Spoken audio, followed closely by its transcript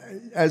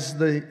as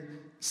the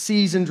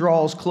season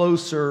draws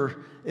closer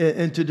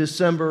into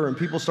December and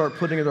people start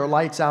putting their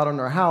lights out on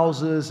their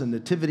houses and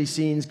nativity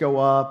scenes go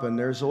up, and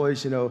there's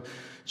always,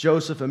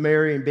 Joseph and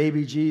Mary and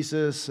baby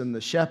Jesus and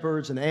the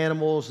shepherds and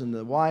animals and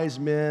the wise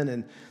men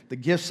and the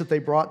gifts that they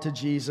brought to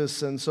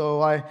Jesus. And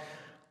so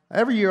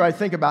every year I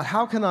think about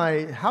how can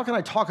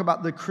I talk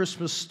about the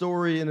Christmas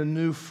story in a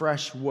new,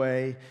 fresh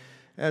way.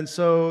 And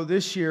so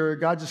this year,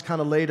 God just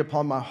kind of laid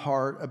upon my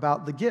heart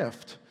about the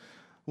gift.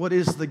 What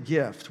is the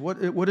gift?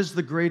 What is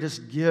the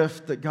greatest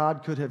gift that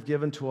God could have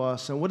given to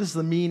us? And what is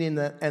the meaning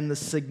and the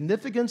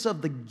significance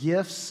of the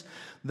gifts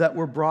that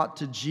were brought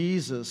to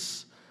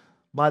Jesus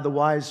by the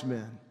wise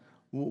men?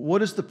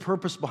 What is the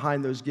purpose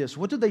behind those gifts?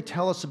 What do they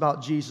tell us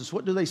about Jesus?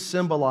 What do they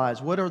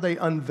symbolize? What are they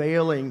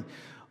unveiling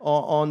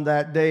on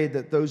that day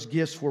that those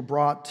gifts were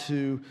brought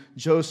to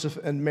Joseph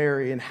and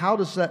Mary? And how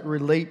does that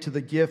relate to the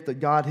gift that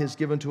God has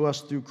given to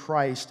us through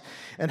Christ?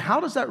 And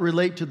how does that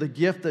relate to the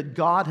gift that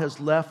God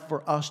has left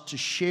for us to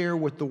share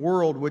with the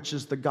world, which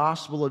is the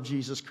gospel of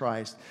Jesus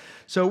Christ?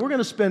 So we're going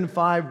to spend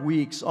 5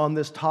 weeks on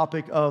this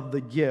topic of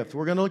the gift.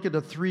 We're going to look at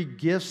the 3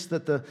 gifts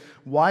that the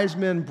wise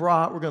men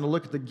brought. We're going to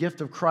look at the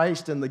gift of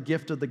Christ and the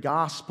gift of the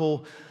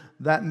gospel,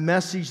 that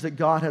message that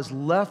God has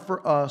left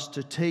for us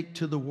to take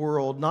to the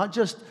world, not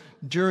just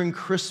during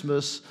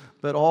Christmas,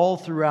 but all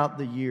throughout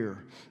the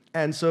year.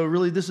 And so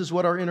really this is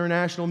what our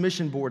International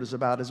Mission Board is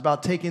about. It's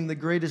about taking the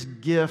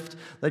greatest gift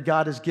that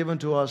God has given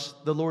to us,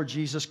 the Lord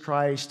Jesus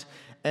Christ,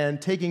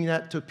 and taking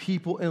that to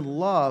people in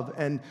love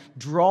and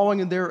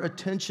drawing their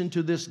attention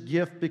to this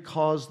gift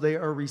because they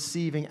are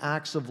receiving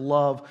acts of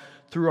love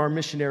through our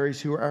missionaries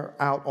who are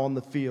out on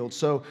the field.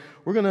 So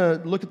we're going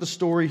to look at the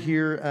story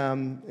here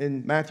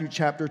in Matthew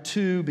chapter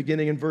 2,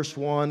 beginning in verse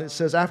 1. It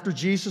says, "After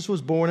Jesus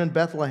was born in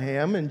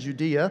Bethlehem in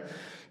Judea,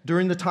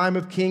 during the time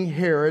of King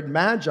Herod,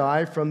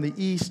 Magi from the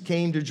east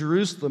came to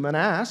Jerusalem and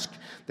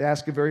they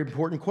ask a very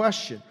important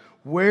question.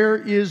 Where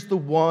is the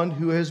one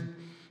who has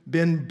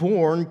been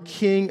born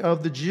King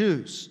of the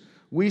Jews?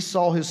 We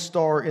saw his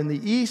star in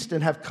the east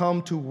and have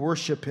come to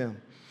worship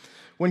him."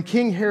 When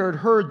King Herod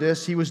heard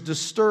this, he was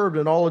disturbed,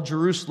 and all of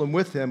Jerusalem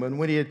with him. And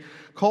when he had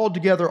called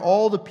together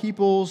all the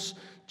people's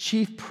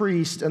chief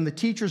priests and the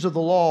teachers of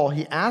the law,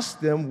 he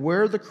asked them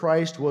where the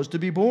Christ was to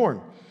be born.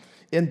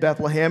 "In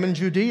Bethlehem in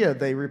Judea,"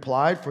 they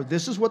replied, "for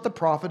this is what the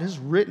prophet has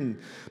written.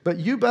 But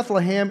you,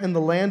 Bethlehem, in the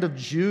land of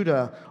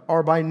Judah,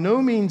 are by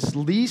no means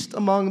least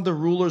among the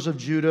rulers of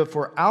Judah,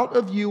 for out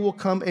of you will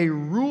come a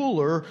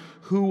ruler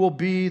who will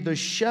be the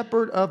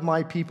shepherd of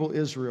my people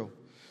Israel."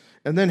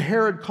 And then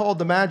Herod called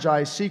the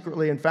Magi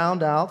secretly and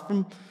found out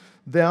from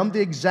them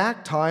the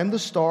exact time the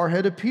star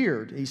had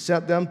appeared. He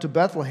sent them to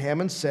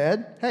Bethlehem and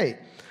said, "Hey,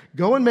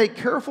 go and make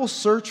careful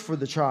search for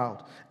the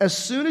child. As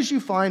soon as you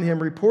find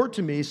him, report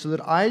to me so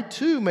that I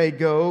too may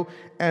go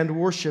and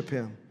worship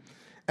him."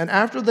 And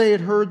after they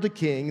had heard the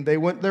king, they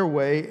went their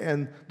way,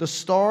 and the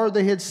star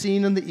they had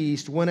seen in the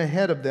east went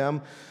ahead of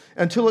them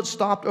until it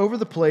stopped over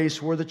the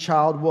place where the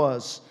child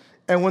was.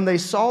 And when they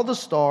saw the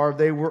star,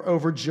 they were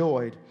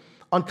overjoyed.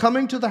 On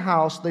coming to the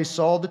house, they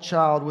saw the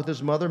child with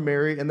his mother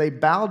Mary, and they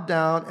bowed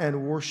down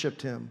and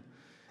worshiped him.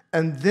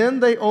 And then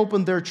they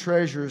opened their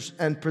treasures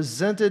and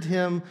presented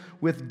him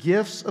with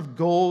gifts of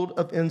gold,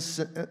 of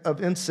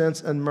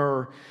incense, and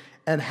myrrh.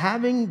 And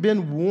having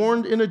been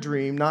warned in a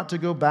dream not to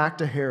go back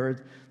to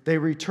Herod, they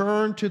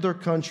returned to their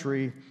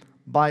country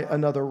by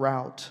another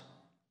route.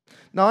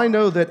 Now, I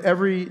know that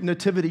every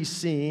nativity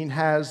scene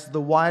has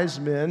the wise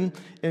men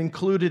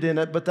included in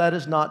it, but that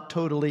is not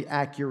totally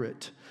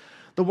accurate.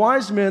 The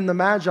wise men, the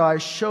Magi,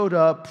 showed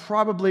up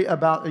probably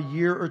about a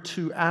year or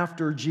 2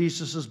 after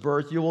Jesus'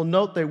 birth. You will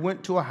note they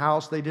went to a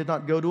house. They did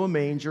not go to a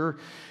manger.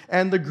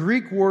 And the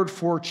Greek word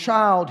for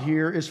child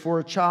here is for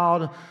a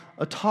child,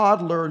 a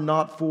toddler,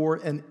 not for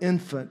an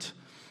infant.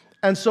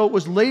 And so it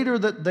was later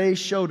that they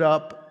showed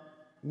up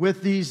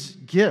with these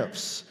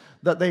gifts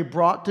that they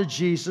brought to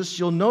Jesus.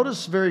 You'll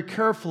notice very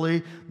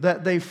carefully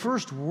that they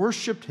first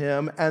worshiped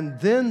him and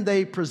then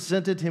they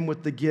presented him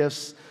with the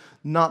gifts,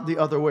 not the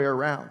other way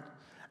around.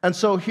 And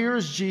so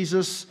here's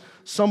Jesus,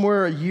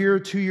 somewhere a year,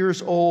 2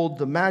 years old.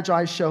 The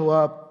Magi show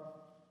up.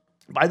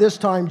 By this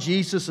time,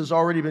 Jesus has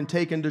already been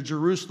taken to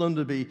Jerusalem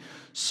to be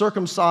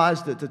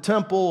circumcised at the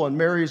temple, and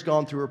Mary's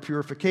gone through her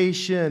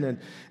purification,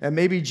 and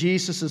maybe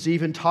Jesus is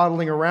even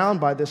toddling around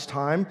by this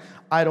time.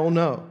 I don't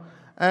know.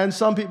 And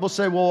some people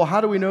say, well,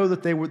 how do we know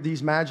that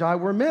these Magi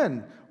were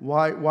men?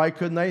 Why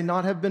couldn't they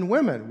not have been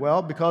women?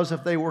 Well, because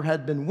if they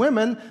had been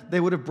women, they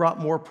would have brought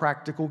more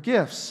practical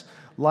gifts,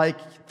 like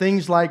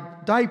things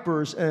like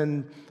diapers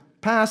and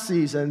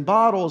passies and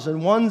bottles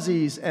and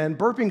onesies and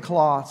burping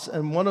cloths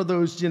and one of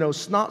those,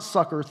 snot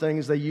sucker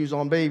things they use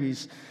on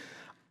babies.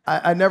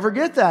 I never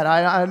get that.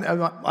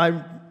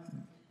 I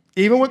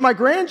even with my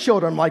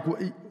grandchildren, I'm like,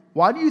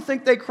 why do you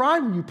think they cry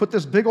when you put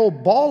this big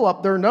old ball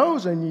up their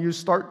nose and you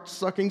start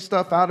sucking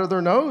stuff out of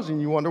their nose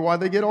and you wonder why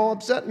they get all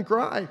upset and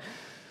cry?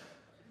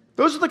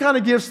 Those are the kind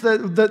of gifts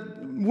that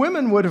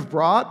women would have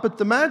brought, but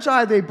the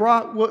Magi, they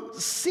brought what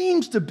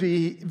seems to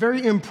be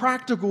very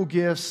impractical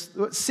gifts,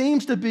 what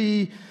seems to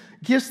be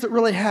gifts that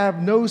really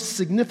have no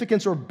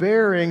significance or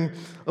bearing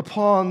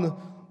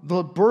upon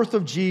the birth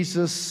of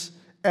Jesus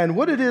and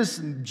what it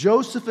is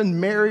Joseph and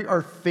Mary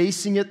are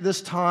facing at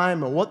this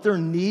time and what their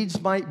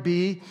needs might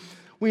be.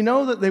 We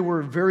know that they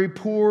were very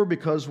poor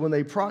because when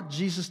they brought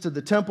Jesus to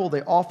the temple,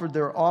 they offered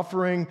their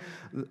offering,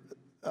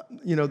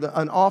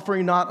 an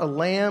offering not a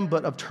lamb,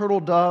 but of turtle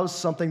doves,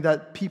 something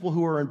that people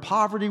who are in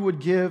poverty would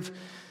give.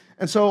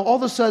 And so all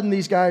of a sudden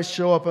these guys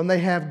show up and they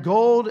have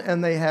gold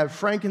and they have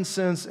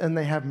frankincense and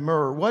they have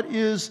myrrh. What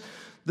is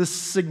the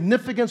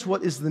significance?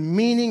 What is the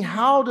meaning?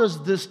 How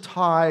does this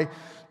tie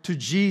to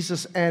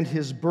Jesus and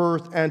his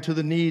birth and to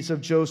the needs of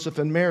Joseph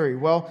and Mary?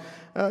 Well,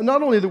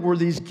 not only were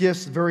these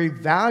gifts very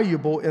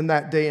valuable in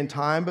that day and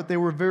time, but they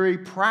were very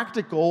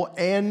practical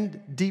and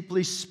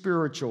deeply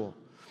spiritual.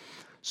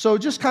 So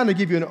just kind of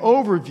give you an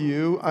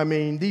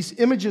overview, these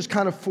images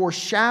kind of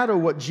foreshadow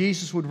what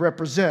Jesus would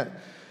represent.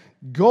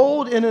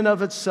 Gold in and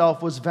of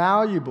itself was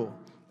valuable.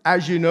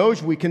 As you know,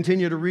 we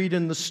continue to read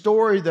in the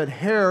story that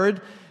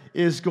Herod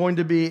is going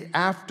to be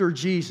after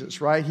Jesus,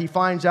 right? He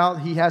finds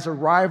out he has a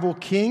rival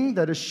king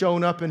that has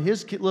shown up in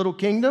his little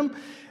kingdom,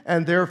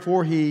 and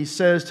therefore he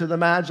says to the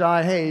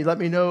Magi, hey, let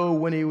me know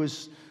when he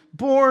was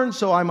born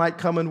so I might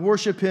come and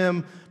worship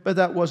him, but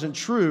that wasn't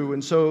true.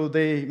 And so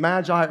the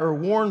Magi are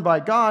warned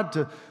by God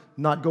to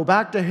not go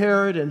back to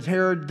Herod, and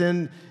Herod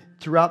then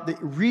throughout the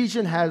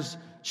region has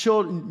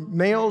children,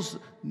 males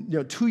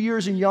 2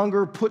 years and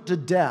younger, put to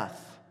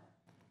death.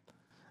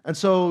 And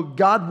so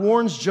God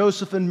warns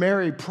Joseph and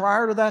Mary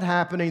prior to that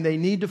happening, they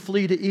need to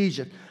flee to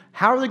Egypt.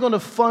 How are they going to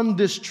fund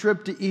this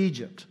trip to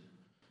Egypt?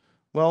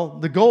 Well,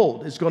 the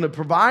gold is going to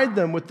provide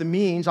them with the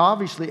means,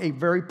 obviously a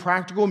very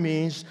practical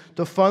means,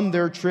 to fund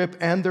their trip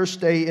and their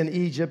stay in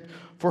Egypt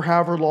for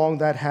however long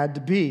that had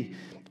to be.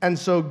 And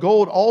so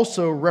gold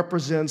also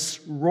represents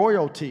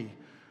royalty.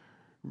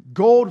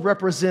 Gold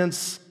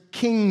represents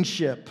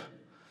kingship.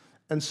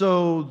 And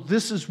so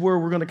this is where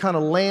we're going to kind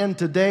of land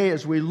today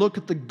as we look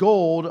at the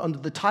gold. Under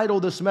the title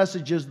of this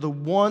message is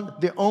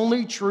the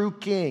only true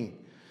king.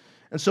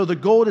 And so the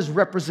gold is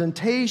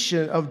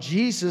representation of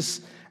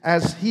Jesus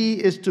as he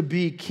is to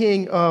be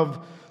king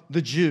of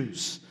the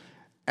Jews.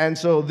 And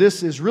so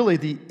this is really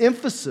the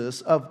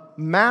emphasis of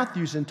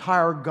Matthew's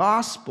entire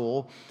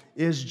gospel,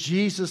 is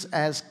Jesus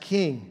as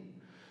king.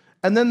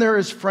 And then there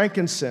is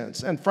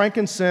frankincense. And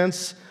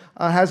frankincense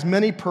has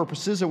many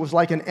purposes. It was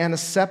like an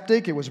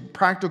antiseptic. It was a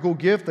practical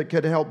gift that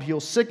could help heal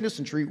sickness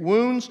and treat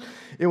wounds.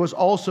 It was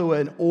also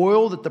an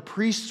oil that the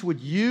priests would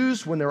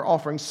use when they're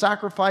offering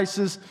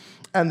sacrifices,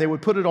 and they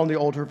would put it on the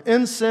altar of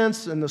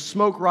incense, and the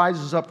smoke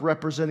rises up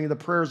representing the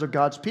prayers of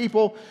God's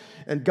people.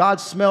 And God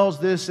smells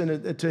this,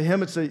 and to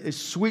him it's a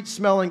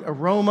sweet-smelling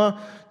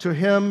aroma to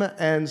him.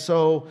 And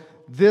so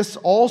this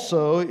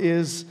also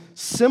is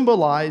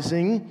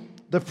symbolizing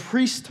the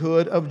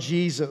priesthood of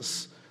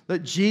Jesus,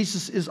 that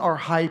Jesus is our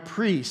high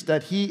priest,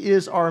 that he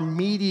is our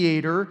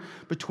mediator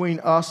between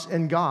us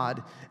and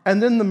God.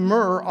 And then the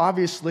myrrh,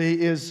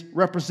 obviously, is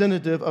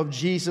representative of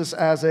Jesus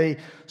as a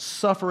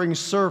suffering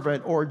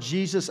servant, or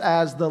Jesus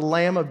as the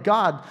Lamb of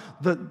God.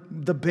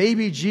 The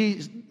baby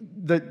Jesus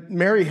that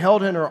Mary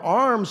held in her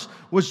arms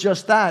was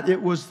just that.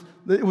 It was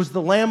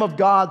the Lamb of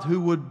God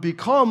who would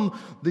become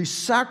the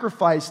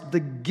sacrifice, the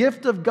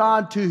gift of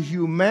God to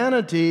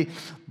humanity,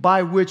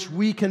 by which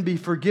we can be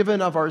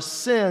forgiven of our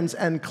sins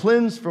and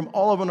cleansed from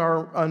all of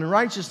our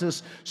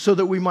unrighteousness, so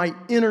that we might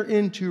enter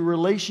into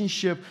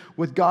relationship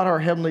with God our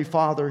Heavenly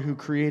Father who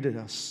created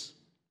us.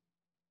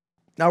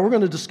 Now we're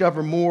going to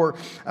discover more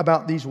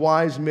about these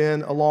wise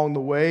men along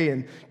the way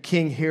and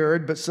King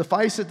Herod, but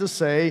suffice it to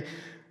say,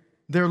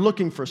 they're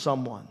looking for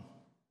someone.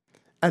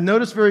 And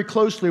notice very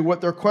closely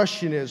what their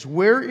question is.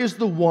 Where is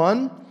the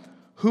one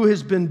who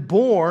has been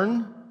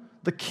born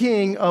the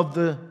King of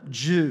the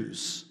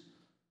Jews?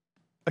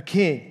 A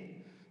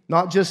king.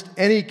 Not just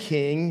any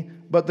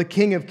king, but the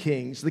King of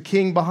Kings, the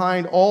king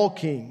behind all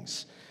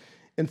kings.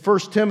 In 1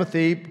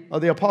 Timothy,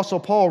 the Apostle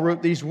Paul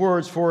wrote these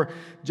words, "For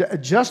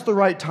at just the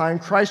right time,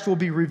 Christ will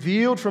be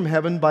revealed from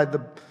heaven by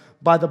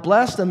the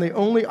blessed and the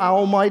only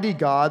Almighty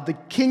God, the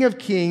King of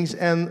Kings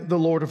and the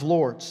Lord of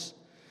Lords."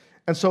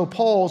 And so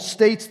Paul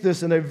states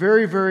this in a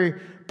very, very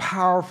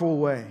powerful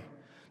way.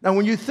 Now,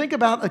 when you think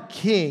about a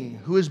king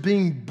who is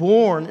being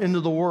born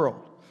into the world,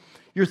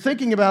 you're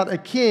thinking about a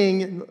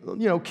king.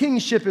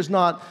 Kingship is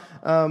not,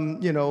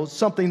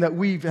 something that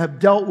we have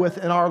dealt with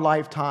in our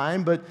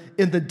lifetime. But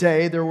in the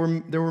day, there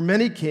were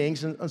many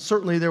kings, and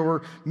certainly there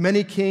were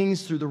many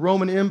kings through the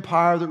Roman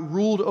Empire that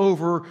ruled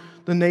over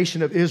the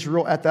nation of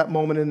Israel at that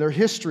moment in their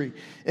history.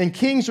 And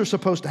kings are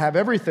supposed to have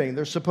everything.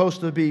 They're supposed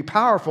to be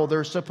powerful.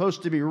 They're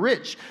supposed to be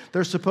rich.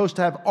 They're supposed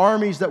to have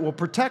armies that will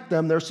protect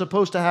them. They're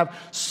supposed to have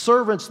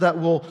servants that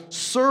will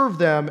serve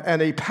them, and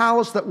a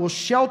palace that will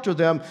shelter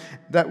them,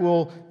 that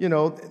will,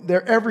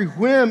 their every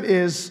whim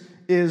is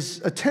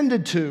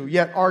attended to.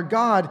 Yet our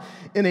God,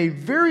 in a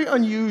very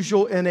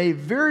unusual and a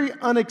very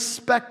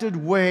unexpected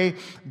way,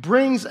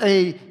 brings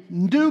a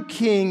new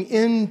king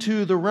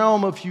into the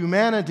realm of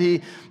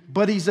humanity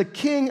but he's a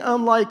king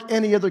unlike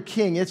any other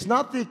king. It's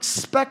not the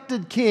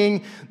expected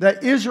king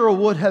that Israel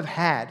would have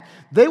had.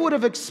 They would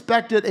have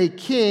expected a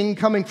king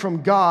coming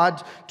from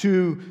God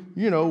to,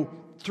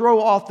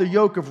 throw off the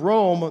yoke of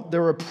Rome,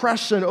 their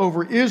oppression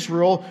over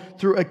Israel,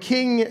 through a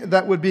king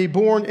that would be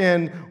born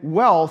in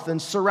wealth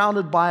and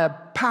surrounded by a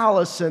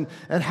palace and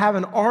have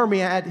an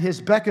army at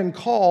his beck and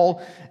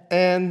call.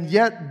 And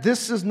yet,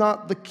 this is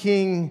not the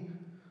king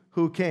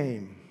who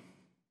came.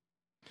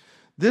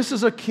 This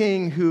is a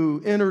king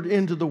who entered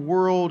into the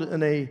world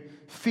in a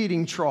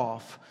feeding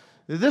trough.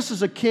 This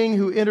is a king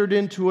who entered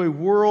into a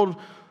world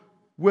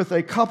with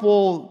a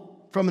couple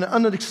from an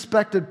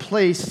unexpected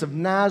place of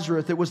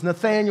Nazareth. It was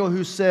Nathanael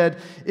who said,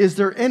 "Is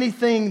there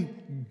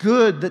anything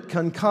good that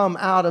can come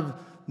out of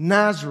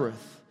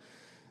Nazareth?"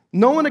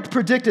 No one had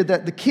predicted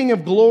that the King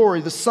of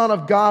Glory, the Son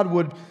of God,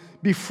 would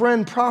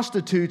befriend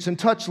prostitutes and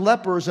touch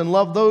lepers and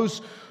love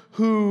those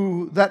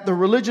that the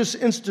religious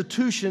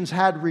institutions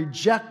had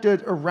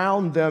rejected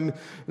around them.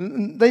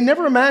 They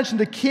never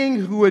imagined a king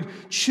who would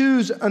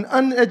choose an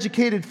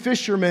uneducated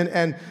fisherman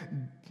and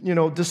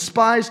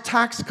despised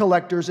tax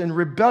collectors and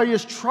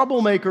rebellious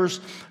troublemakers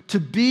to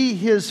be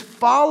his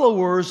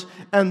followers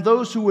and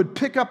those who would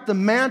pick up the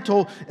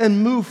mantle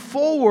and move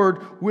forward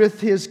with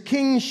his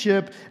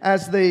kingship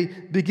as they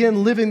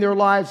begin living their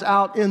lives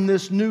out in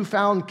this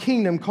newfound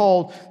kingdom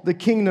called the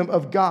kingdom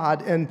of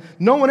God. And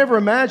no one ever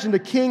imagined a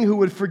king who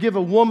would forgive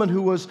a woman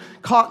who was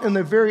caught in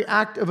the very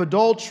act of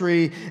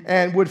adultery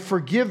and would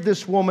forgive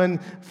this woman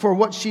for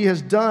what she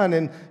has done.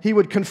 And he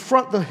would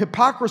confront the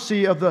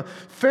hypocrisy of the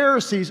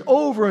Pharisees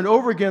over and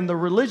over again, the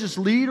religious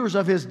leaders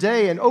of his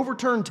day, and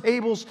overturn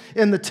tables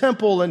in the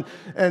temple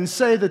and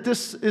say that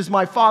this is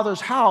my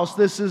Father's house.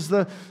 This is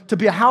to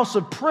be a house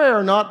of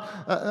prayer, not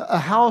a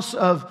house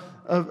of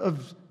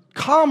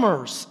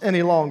commerce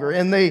any longer.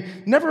 And they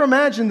never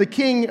imagined the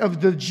king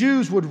of the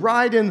Jews would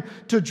ride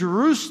into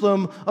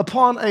Jerusalem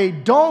upon a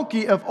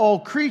donkey of all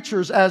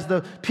creatures as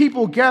the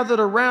people gathered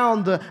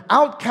around the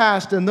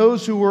outcast and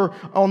those who were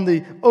on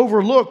the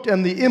overlooked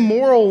and the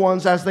immoral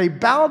ones, as they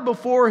bowed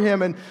before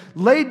him and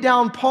laid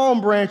down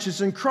palm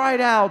branches and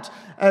cried out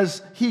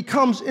as he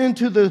comes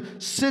into the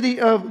city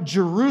of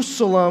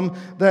Jerusalem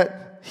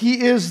that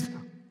he is.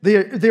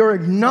 They're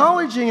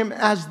acknowledging him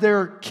as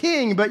their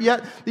king, but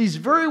yet these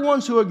very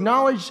ones who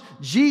acknowledge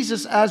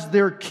Jesus as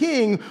their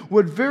king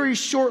would very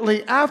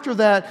shortly after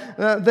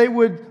that, they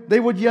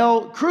would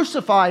yell,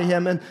 "Crucify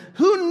him." And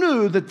who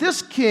knew that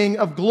this king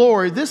of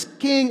glory, this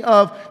king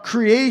of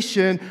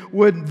creation,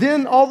 would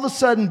then all of a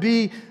sudden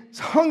be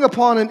hung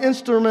upon an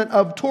instrument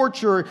of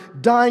torture,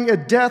 dying a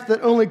death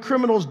that only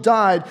criminals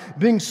died,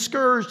 being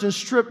scourged and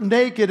stripped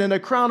naked, and a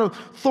crown of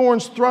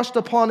thorns thrust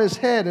upon his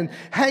head, and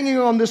hanging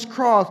on this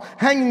cross,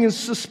 hanging and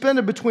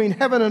suspended between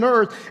heaven and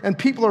earth, and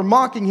people are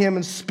mocking him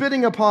and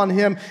spitting upon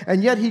him,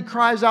 and yet he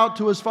cries out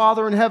to his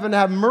Father in heaven,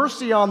 "Have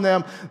mercy on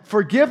them,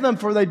 forgive them,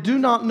 for they do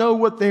not know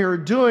what they are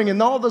doing."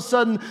 And all of a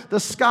sudden, the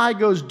sky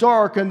goes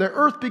dark, and the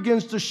earth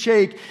begins to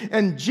shake,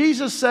 and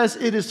Jesus says,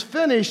 "It is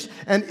finished,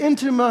 and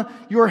into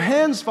your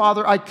hands,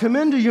 Father, I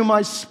commend to you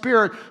my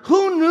spirit."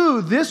 Who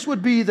knew this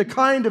would be the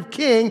kind of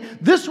king,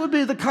 this would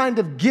be the kind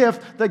of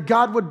gift that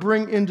God would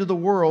bring into the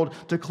world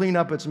to clean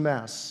up its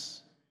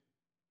mess?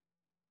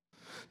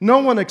 No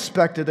one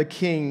expected a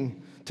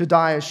king to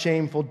die a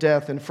shameful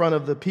death in front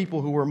of the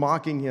people who were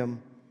mocking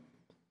him.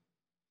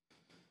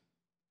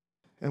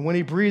 And when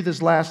he breathed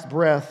his last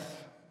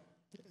breath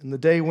and the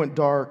day went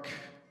dark,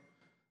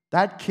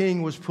 that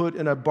king was put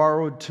in a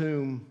borrowed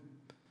tomb.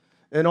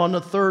 And on the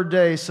third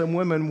day, some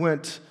women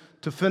went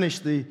to finish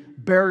the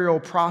burial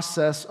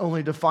process,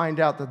 only to find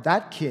out that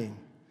that king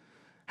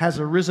has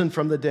arisen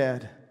from the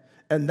dead,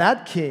 and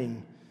that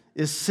king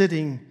is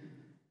sitting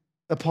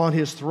upon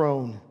his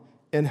throne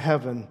in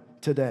heaven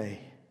today.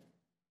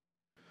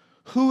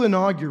 Who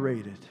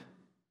inaugurated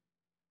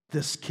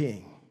this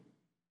king?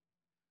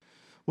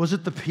 Was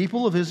it the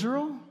people of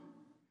Israel?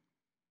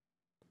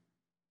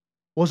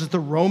 Was it the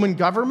Roman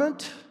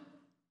government?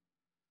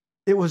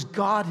 It was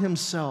God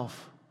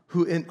himself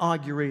who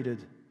inaugurated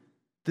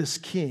this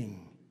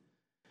king.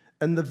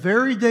 And the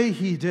very day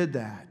he did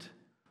that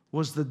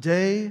was the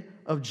day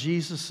of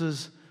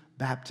Jesus'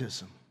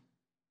 baptism.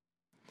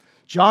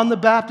 John the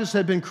Baptist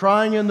had been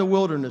crying in the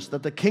wilderness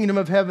that the kingdom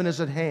of heaven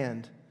is at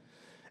hand.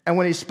 And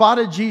when he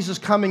spotted Jesus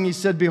coming, he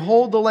said,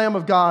 "Behold the Lamb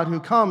of God who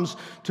comes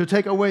to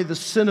take away the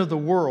sin of the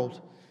world.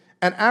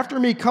 And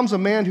after me comes a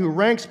man who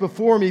ranks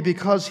before me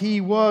because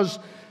he was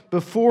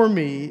before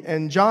me."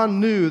 And John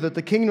knew that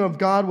the kingdom of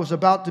God was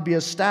about to be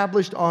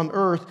established on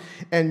earth,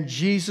 and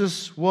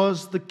Jesus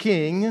was the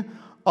king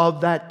of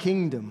that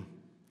kingdom.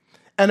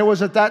 And it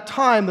was at that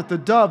time that the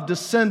dove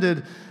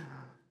descended,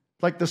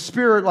 like the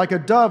Spirit, like a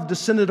dove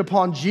descended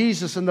upon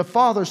Jesus, and the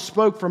Father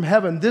spoke from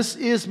heaven, "This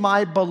is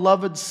my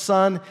beloved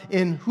Son,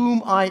 in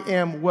whom I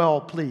am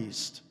well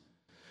pleased."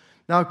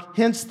 Now,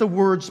 hence the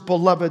words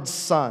beloved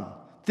Son.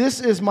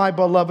 This is my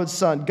beloved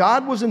Son.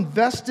 God was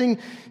investing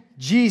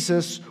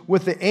Jesus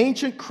with the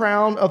ancient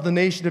crown of the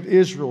nation of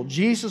Israel.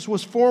 Jesus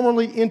was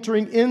formally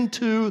entering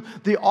into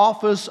the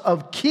office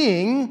of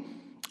king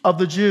of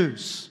the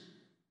Jews.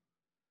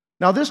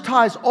 Now, this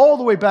ties all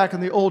the way back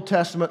in the Old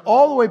Testament,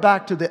 all the way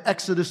back to the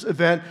Exodus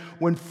event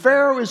when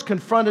Pharaoh is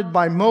confronted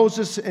by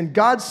Moses, and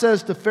God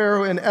says to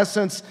Pharaoh, in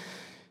essence,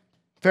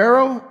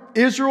 Pharaoh,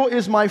 Israel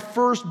is my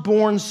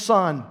firstborn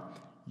son.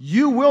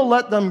 You will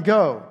let them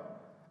go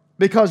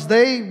because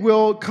they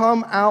will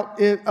come out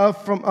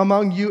from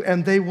among you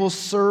and they will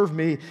serve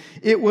me.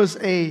 It was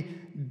a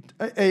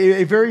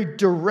very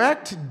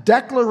direct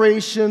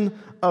declaration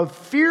of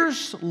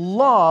fierce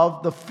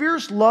love, the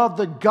fierce love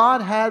that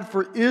God had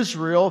for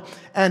Israel,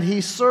 and he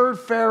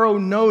served Pharaoh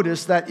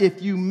notice that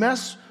if you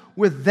mess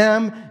with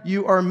them,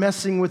 you are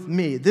messing with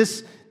me.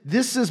 This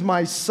is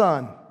my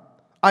son.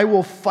 I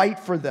will fight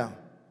for them.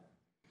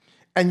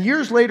 And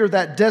years later,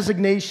 that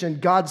designation,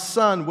 God's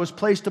Son, was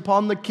placed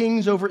upon the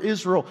kings over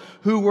Israel,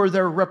 who were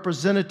their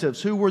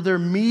representatives, who were their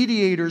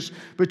mediators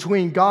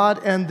between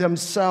God and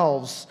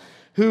themselves,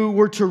 who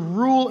were to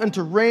rule and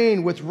to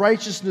reign with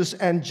righteousness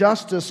and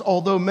justice,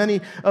 although many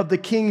of the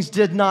kings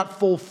did not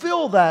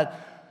fulfill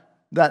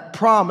that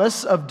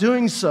promise of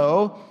doing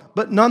so.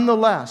 But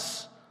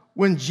nonetheless,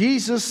 when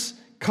Jesus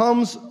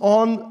comes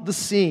on the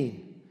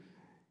scene,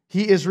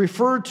 he is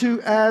referred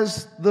to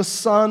as the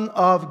Son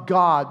of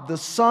God. The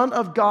Son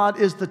of God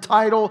is the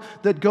title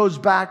that goes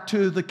back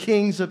to the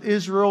kings of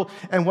Israel.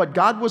 And what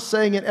God was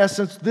saying in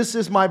essence, this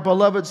is my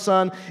beloved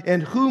Son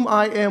in whom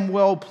I am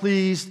well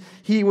pleased.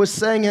 He was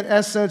saying in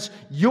essence,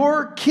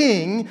 your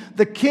king,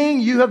 the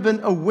king you have been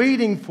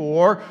awaiting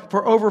for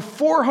over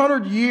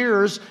 400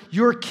 years,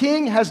 your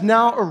king has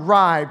now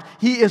arrived.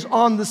 He is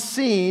on the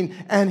scene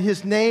and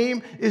his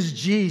name is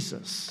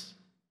Jesus.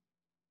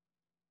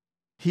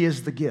 He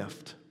is the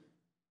gift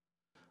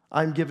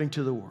I'm giving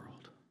to the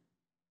world.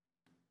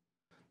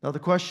 Now, the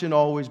question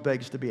always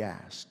begs to be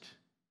asked,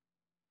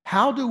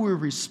 how do we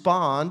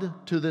respond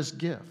to this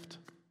gift?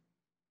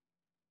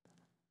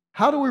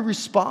 How do we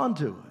respond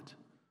to it?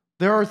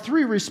 There are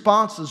three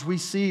responses we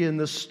see in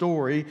this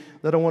story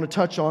that I want to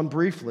touch on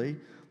briefly.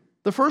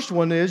 The first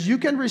one is you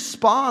can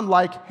respond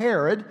like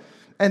Herod,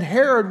 and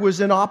Herod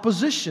was in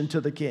opposition to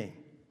the king.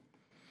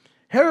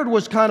 Herod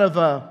was kind of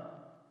a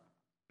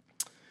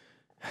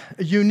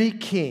unique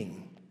king.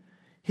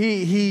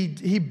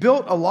 He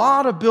built a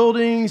lot of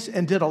buildings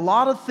and did a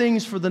lot of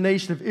things for the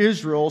nation of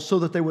Israel so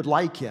that they would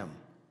like him.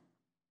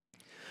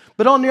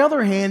 But on the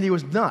other hand, he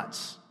was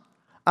nuts.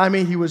 I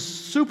mean, he was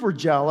super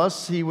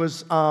jealous. He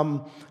was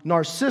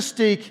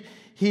narcissistic.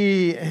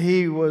 He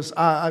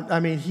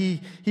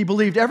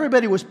believed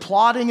everybody was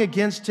plotting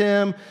against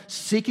him,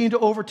 seeking to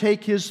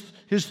overtake his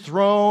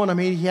throne. I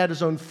mean, he had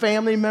his own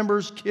family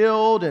members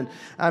killed, and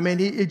I mean,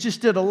 he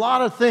just did a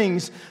lot of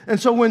things.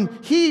 And so when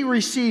he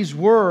receives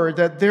word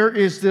that there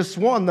is this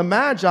one, the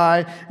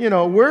Magi,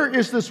 where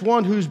is this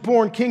one who's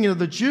born king of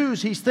the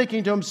Jews? He's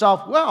thinking to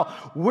himself, well,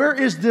 where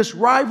is this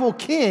rival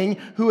king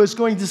who is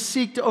going to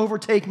seek to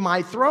overtake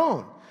my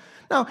throne?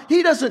 Now,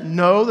 he doesn't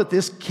know that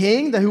this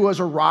king who has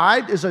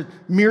arrived is a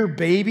mere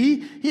baby.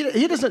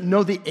 He doesn't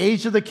know the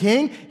age of the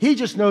king. He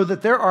just knows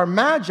that there are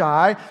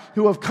magi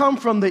who have come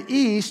from the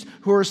east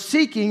who are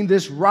seeking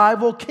this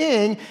rival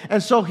king.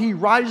 And so he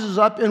rises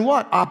up in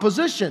what?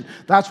 Opposition.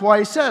 That's why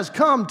he says,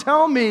 come,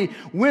 tell me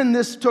when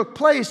this took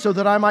place so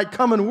that I might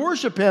come and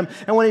worship him.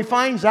 And when he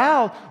finds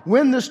out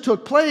when this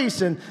took place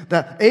and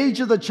the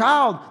age of the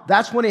child,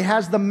 that's when he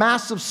has the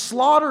massive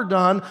slaughter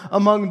done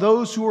among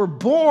those who were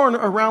born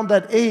around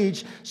that age,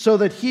 so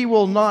that he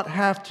will not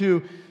have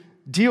to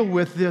deal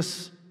with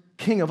this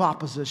king of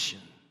opposition,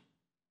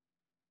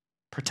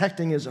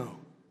 protecting his own.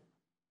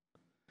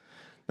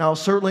 Now,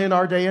 certainly in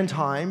our day and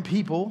time,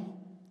 people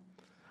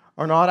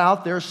are not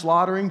out there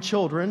slaughtering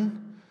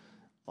children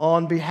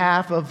on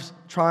behalf of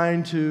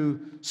trying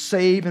to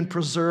save and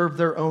preserve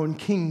their own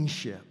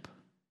kingship.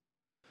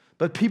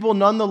 But people,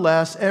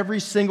 nonetheless,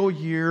 every single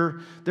year,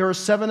 there are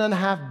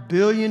 7.5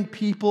 billion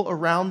people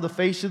around the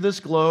face of this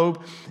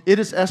globe. It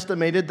is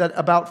estimated that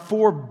about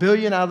 4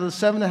 billion out of the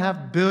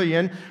 7.5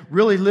 billion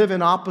really live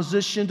in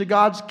opposition to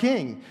God's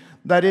king.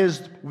 That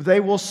is, they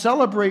will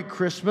celebrate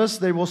Christmas,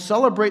 they will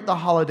celebrate the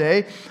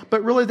holiday,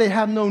 but really they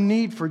have no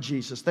need for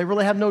Jesus. They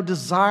really have no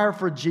desire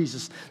for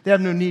Jesus. They have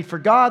no need for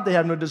God. They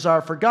have no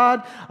desire for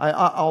God.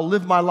 I'll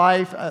live my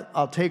life.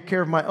 I'll take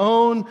care of my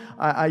own.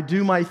 I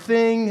do my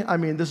thing. I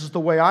mean, this is the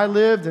way I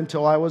lived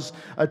until I was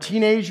a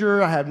teenager.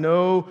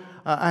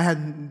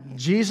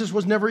 Jesus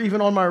was never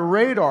even on my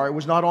radar. It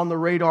was not on the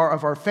radar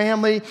of our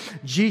family.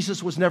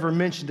 Jesus was never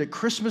mentioned at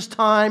Christmas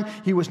time.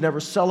 He was never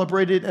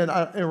celebrated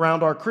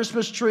around our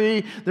Christmas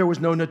tree. There was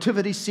no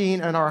nativity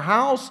scene in our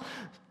house.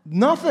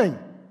 Nothing.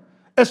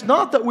 It's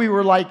not that we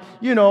were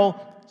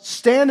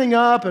standing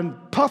up and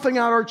puffing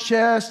out our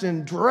chest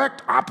in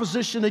direct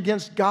opposition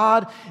against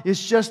God.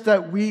 It's just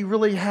that we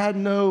really had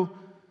no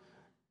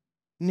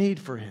need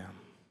for him.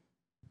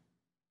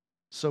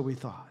 So we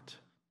thought.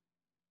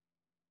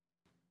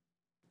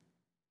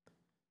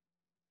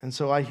 And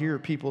so I hear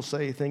people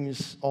say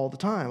things all the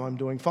time. I'm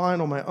doing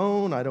fine on my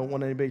own. I don't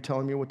want anybody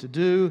telling me what to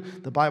do.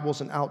 The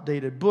Bible's an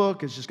outdated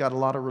book. It's just got a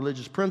lot of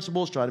religious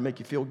principles, try to make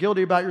you feel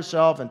guilty about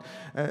yourself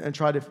and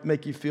try to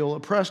make you feel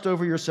oppressed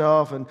over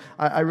yourself. And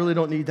I really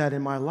don't need that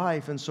in my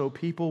life. And so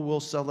people will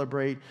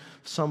celebrate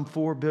some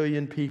 4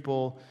 billion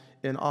people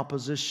in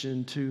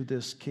opposition to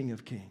this King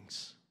of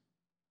Kings.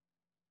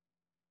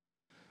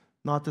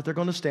 Not that they're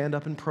going to stand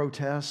up and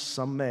protest.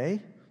 Some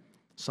may.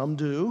 Some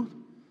do.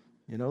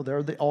 You know, there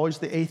are always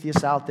the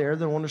atheists out there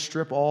that want to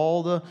strip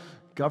all the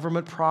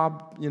government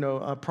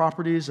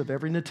properties of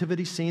every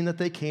nativity scene that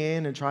they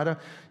can and try to,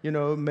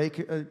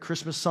 make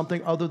Christmas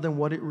something other than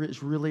what it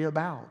is really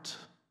about.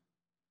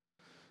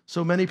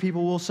 So many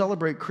people will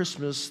celebrate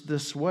Christmas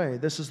this way.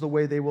 This is the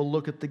way they will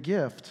look at the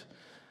gift.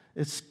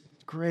 It's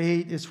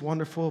great, it's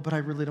wonderful, but I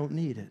really don't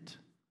need it.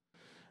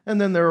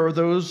 And then there are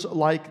those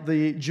like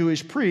the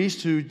Jewish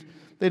priests who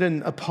they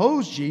didn't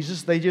oppose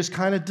Jesus, they just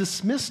kind of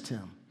dismissed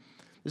him.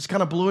 Just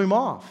kind of blew him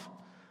off.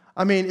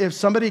 I mean, if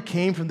somebody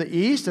came from the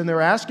east and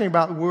they're asking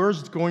about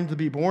where's going to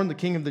be born the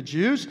King of the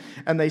Jews,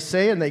 and they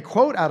say, and they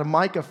quote out of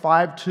Micah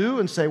 5:2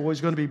 and say, well, he's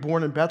going to be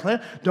born in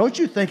Bethlehem, don't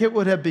you think it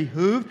would have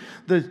behooved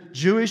the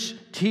Jewish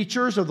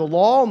teachers of the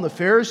law and the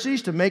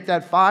Pharisees to make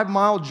that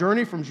 5-mile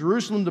journey from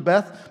Jerusalem to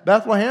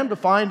Bethlehem to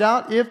find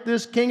out if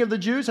this King of the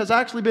Jews has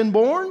actually been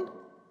born?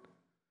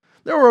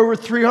 There were over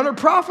 300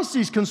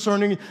 prophecies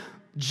concerning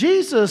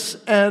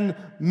Jesus, and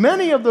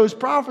many of those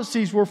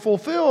prophecies were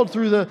fulfilled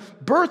through the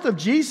birth of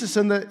Jesus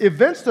and the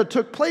events that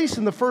took place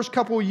in the first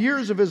couple of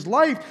years of his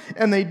life,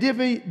 and they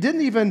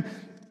didn't even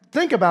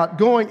think about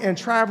going and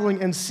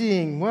traveling and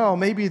seeing, well,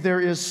 maybe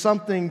there is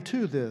something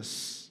to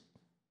this.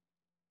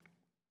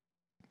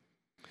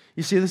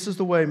 You see, this is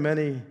the way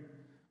many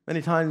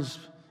times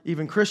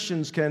even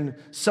Christians can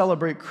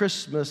celebrate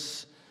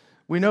Christmas.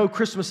 We know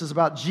Christmas is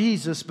about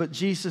Jesus, but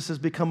Jesus has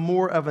become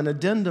more of an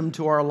addendum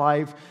to our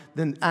life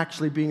than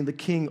actually being the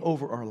king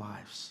over our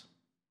lives.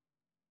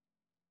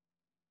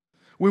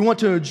 We want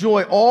to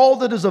enjoy all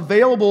that is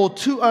available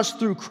to us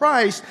through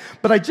Christ,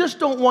 but I just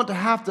don't want to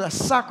have to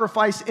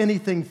sacrifice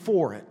anything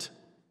for it.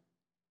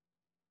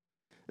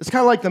 It's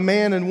kind of like the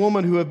man and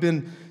woman who have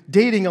been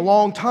dating a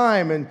long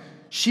time, and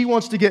she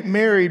wants to get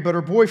married, but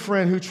her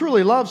boyfriend, who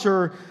truly loves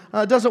her,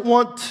 doesn't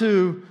want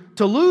to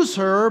lose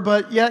her,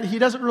 but yet he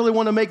doesn't really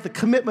want to make the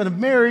commitment of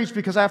marriage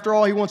because after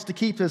all, he wants to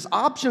keep his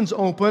options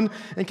open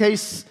in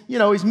case,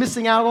 he's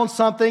missing out on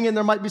something and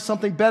there might be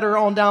something better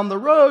on down the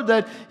road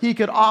that he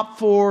could opt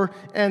for,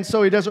 and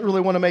so he doesn't really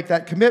want to make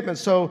that commitment.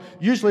 So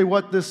usually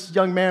what this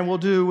young man will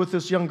do with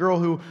this young girl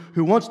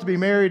who wants to be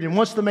married and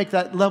wants to make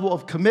that level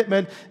of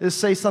commitment is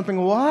say something,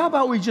 well, how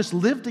about we just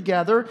live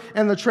together?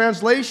 And the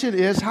translation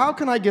is, how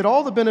can I get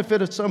all the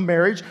benefits of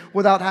marriage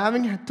without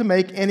having to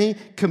make any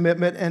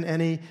commitment and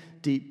any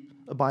deep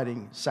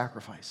abiding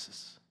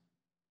sacrifices?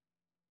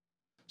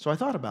 So I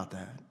thought about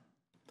that.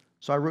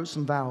 So I wrote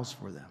some vows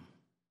for them.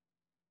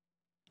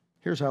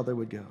 Here's how they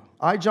would go.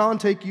 I, John,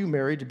 take you,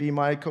 Mary, to be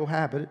my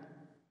cohabitant,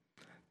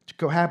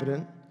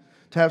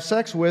 to have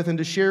sex with and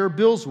to share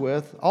bills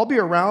with. I'll be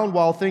around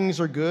while things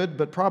are good,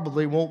 but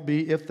probably won't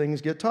be if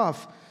things get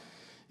tough.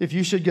 If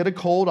you should get a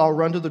cold, I'll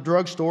run to the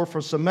drugstore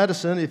for some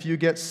medicine. If you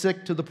get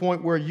sick to the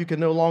point where you can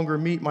no longer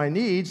meet my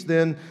needs,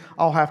 then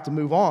I'll have to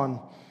move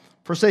on.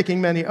 Forsaking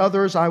many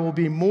others, I will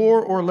be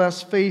more or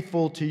less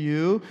faithful to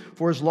you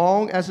for as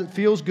long as it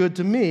feels good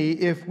to me.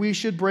 If we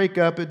should break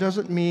up, it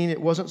doesn't mean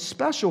it wasn't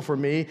special for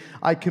me.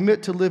 I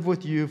commit to live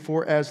with you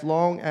for as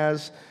long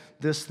as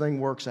this thing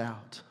works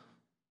out.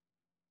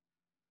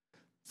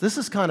 This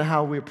is kind of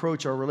how we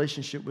approach our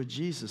relationship with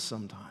Jesus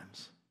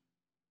sometimes.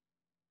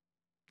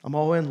 I'm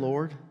all in,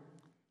 Lord.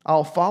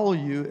 I'll follow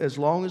you as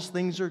long as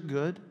things are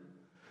good.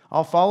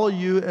 I'll follow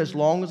you as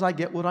long as I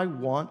get what I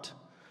want.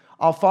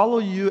 I'll follow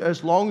you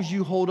as long as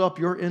you hold up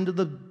your end of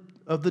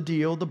the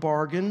deal, the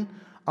bargain.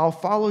 I'll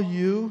follow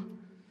you.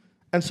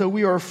 And so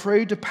we are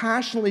afraid to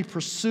passionately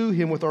pursue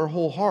him with our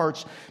whole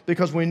hearts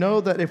because we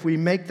know that if we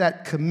make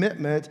that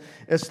commitment,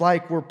 it's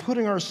like we're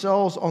putting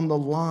ourselves on the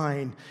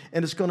line,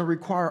 and it's going to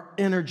require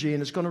energy,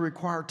 and it's going to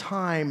require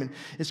time, and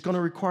it's going to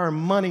require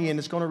money, and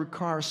it's going to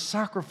require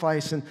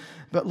sacrifice.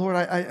 But Lord,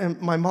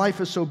 my life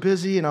is so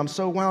busy, and I'm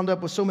so wound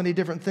up with so many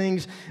different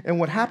things. And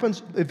what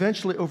happens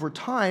eventually over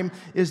time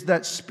is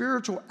that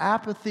spiritual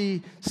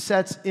apathy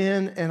sets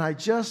in, and I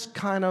just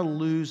kind of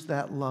lose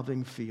that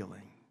loving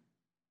feeling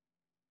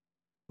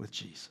with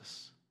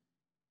Jesus.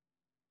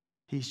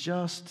 He's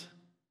just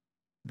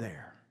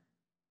there.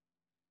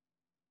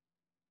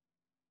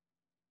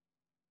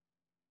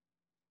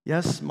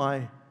 Yes,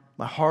 my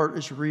heart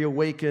is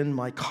reawakened.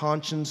 My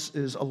conscience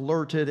is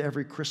alerted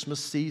every Christmas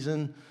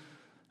season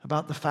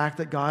about the fact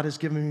that God has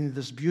given me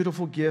this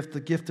beautiful gift, the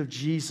gift of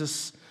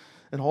Jesus,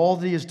 and all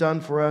that he has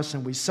done for us,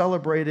 and we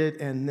celebrate it,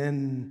 and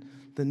then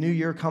the new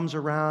year comes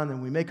around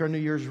and we make our New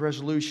Year's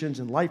resolutions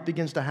and life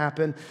begins to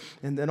happen.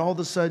 And then all of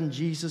a sudden,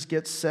 Jesus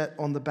gets set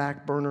on the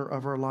back burner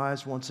of our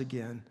lives once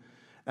again.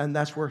 And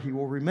that's where he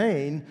will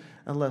remain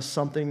unless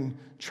something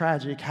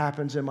tragic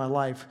happens in my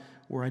life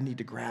where I need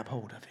to grab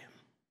hold of him.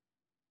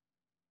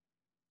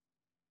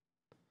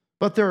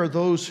 But there are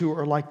those who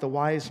are like the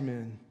wise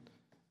men,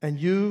 and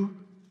you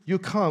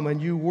come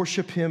and you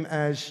worship him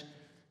as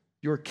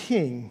your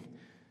king.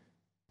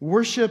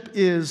 Worship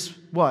is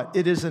what?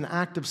 It is an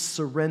act of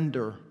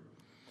surrender.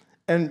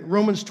 And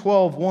Romans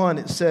 12:1,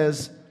 it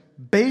says,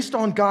 based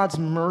on God's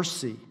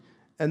mercy.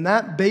 And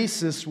that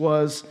basis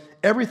was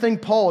everything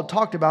Paul had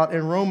talked about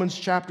in Romans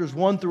chapters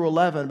 1 through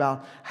 11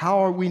 about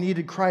how we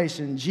needed Christ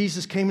and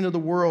Jesus came into the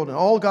world and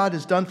all God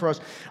has done for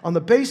us. On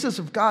the basis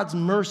of God's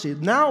mercy,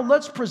 now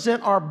let's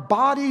present our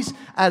bodies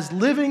as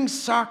living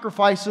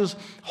sacrifices,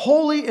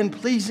 holy and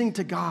pleasing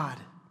to God.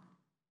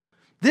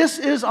 This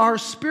is our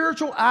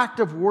spiritual act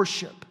of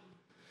worship.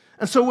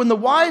 And so when the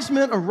wise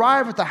men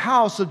arrive at the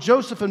house of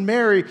Joseph and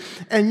Mary,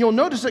 and you'll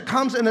notice it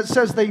comes and it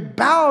says they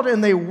bowed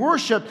and they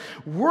worshiped.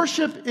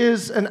 Worship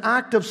is an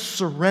act of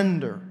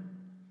surrender.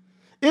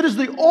 It is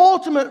the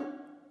ultimate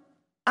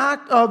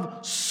act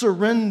of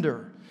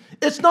surrender.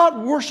 It's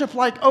not worship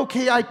like,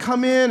 okay, I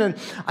come in and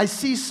I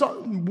see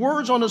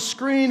words on a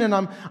screen and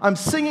I'm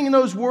singing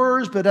those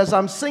words, but as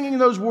I'm singing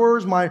those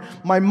words, my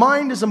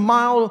mind is a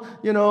mile,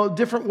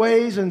 different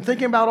ways and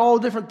thinking about all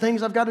the different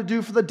things I've got to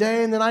do for the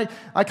day, and then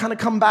I kind of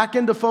come back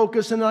into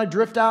focus and then I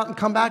drift out and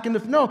come back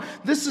into, no,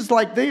 this is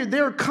like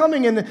they're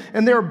coming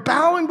and they're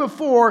bowing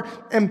before,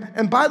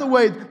 and by the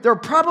way, there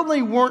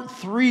probably weren't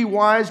 3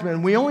 wise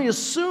men. We only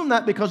assume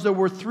that because there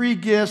were 3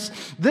 gifts.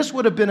 This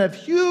would have been a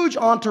huge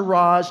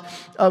entourage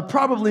of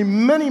probably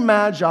many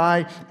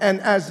magi,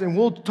 and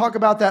we'll talk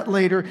about that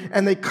later,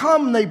 and they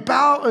come and they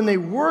bow and they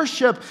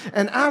worship,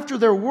 and after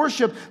their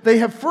worship, they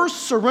have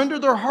first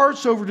surrendered their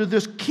hearts over to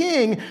this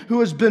king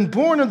who has been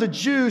born of the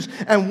Jews,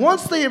 and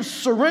once they have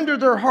surrendered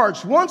their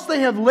hearts, once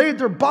they have laid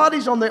their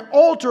bodies on the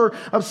altar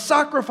of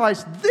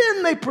sacrifice,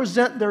 then they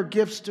present their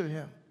gifts to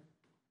him.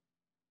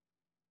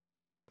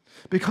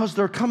 Because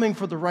they're coming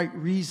for the right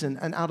reason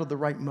and out of the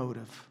right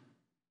motive.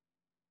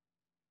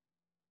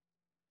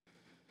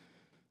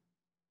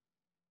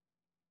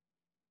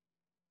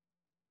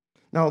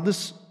 Now,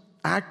 this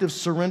act of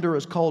surrender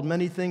is called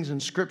many things in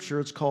Scripture.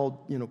 It's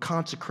called,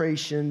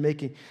 consecration,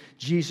 making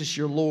Jesus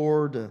your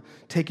Lord,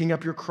 taking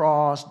up your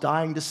cross,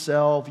 dying to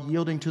self,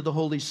 yielding to the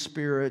Holy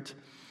Spirit.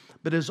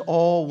 But it's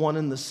all one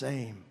and the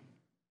same.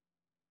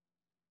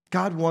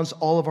 God wants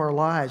all of our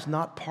lives,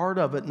 not part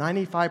of it.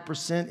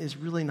 95% is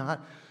really not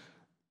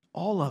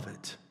all of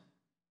it.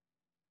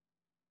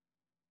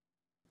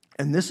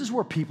 And this is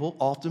where people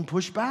often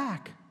push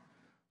back.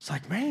 It's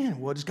like, man,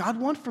 what does God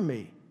want from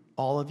me?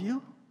 All of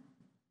you?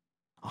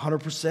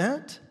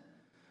 100%?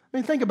 I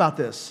mean, think about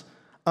this.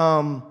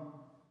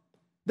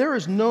 There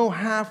is no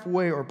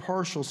halfway or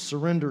partial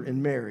surrender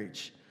in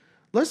marriage.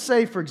 Let's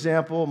say, for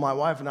example, my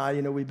wife and I,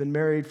 we've been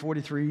married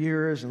 43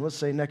 years, and let's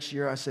say next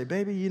year I say,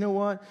 baby, you know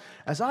what?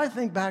 As I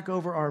think back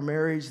over our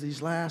marriage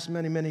these last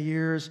many, many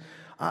years,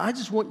 I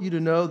just want you to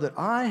know that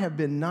I have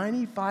been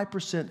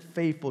 95%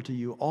 faithful to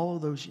you all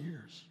of those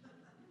years.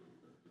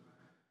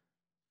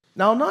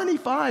 Now,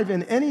 95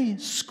 in any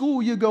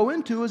school you go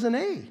into is an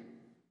A.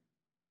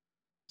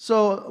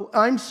 So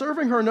I'm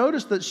serving her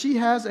notice that she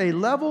has a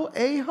level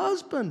A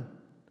husband.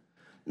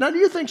 Now, do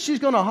you think she's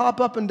going to hop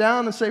up and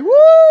down and say,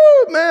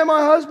 woo, man,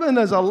 my husband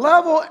is a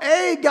level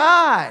A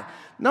guy?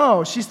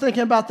 No, she's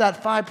thinking about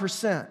that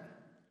 5%.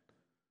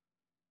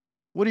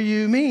 What do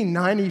you mean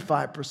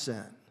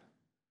 95%?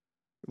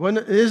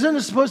 Isn't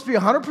it supposed to be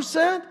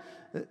 100%?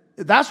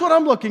 That's what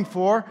I'm looking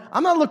for.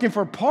 I'm not looking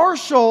for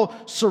partial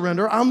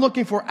surrender. I'm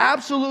looking for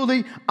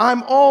absolutely,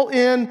 I'm all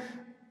in,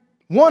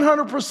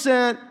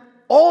 100%,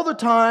 all the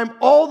time,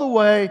 all the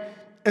way,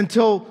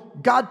 until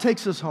God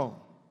takes us home.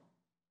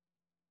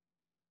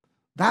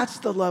 That's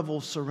the level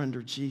of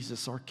surrender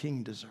Jesus, our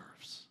King,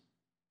 deserves.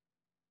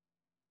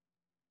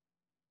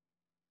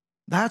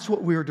 That's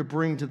what we are to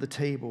bring to the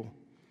table.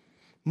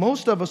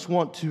 Most of us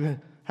want to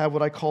have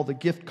what I call the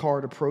gift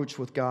card approach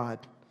with God.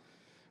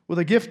 With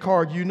a gift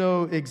card, you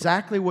know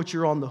exactly what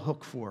you're on the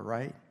hook for,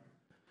 right?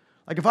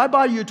 Like if I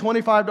buy you a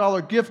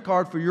 $25 gift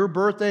card for your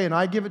birthday and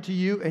I give it to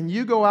you and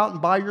you go out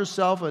and buy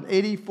yourself an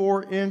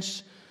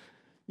 84-inch,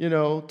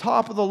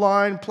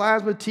 top-of-the-line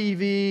plasma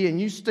TV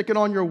and you stick it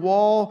on your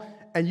wall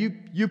and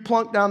you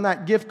plunk down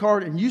that gift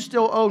card and you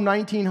still owe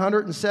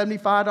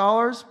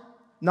 $1,975,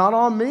 not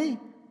on me,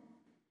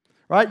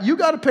 right? You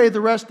got to pay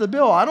the rest of the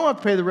bill. I don't have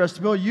to pay the rest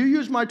of the bill. You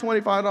use my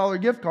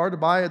 $25 gift card to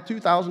buy a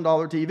 $2,000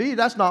 TV.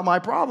 That's not my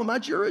problem.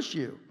 That's your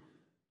issue.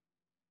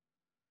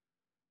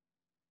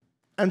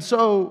 And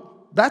so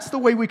that's the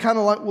way we kind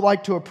of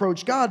like to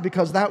approach God,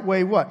 because that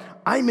way what?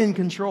 I'm in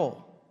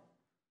control.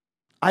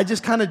 I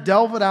just kind of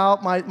delve it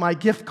out, my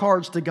gift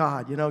cards to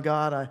God.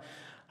 God, I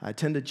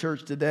attended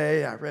church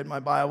today. I read my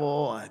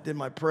Bible. I did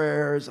my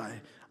prayers.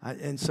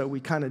 And so we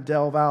kind of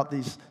delve out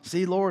these,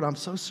 see, Lord, I'm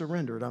so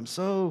surrendered. I'm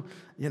so,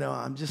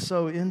 I'm just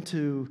so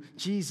into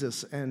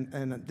Jesus.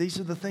 And these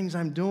are the things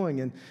I'm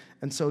doing.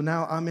 And so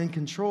now I'm in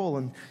control.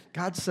 And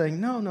God's saying,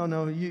 no,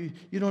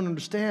 you don't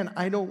understand.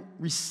 I don't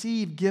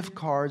receive gift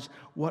cards.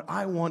 What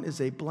I want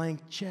is a blank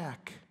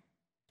check.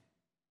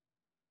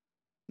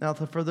 Now,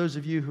 for those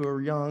of you who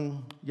are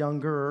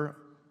younger,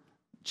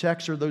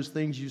 Checks are those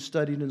things you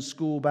studied in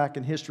school back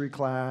in history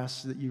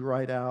class that you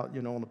write out,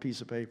 on a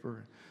piece of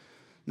paper.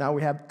 Now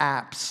we have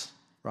apps,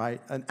 right?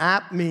 An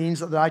app means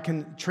that I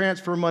can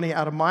transfer money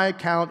out of my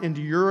account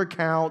into your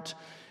account,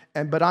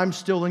 but I'm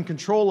still in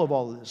control of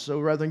all of this. So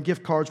rather than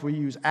gift cards, we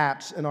use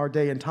apps in our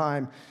day and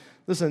time.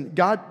 Listen,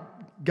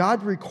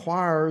 God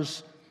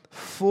requires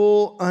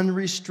full,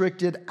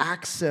 unrestricted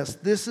access.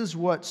 This is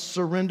what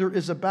surrender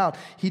is about.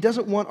 He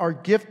doesn't want our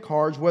gift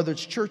cards, whether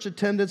it's church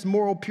attendance,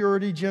 moral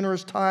purity,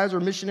 generous tithes,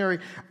 or missionary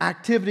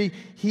activity.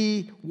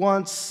 He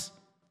wants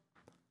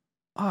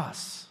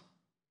us.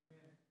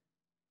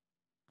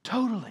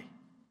 Totally.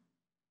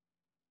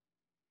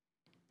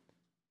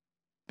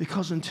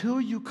 Because until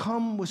you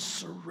come with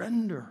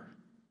surrender,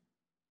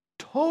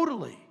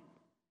 totally,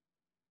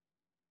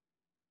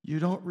 you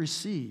don't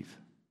receive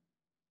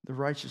the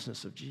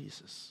righteousness of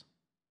Jesus.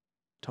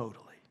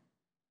 Totally.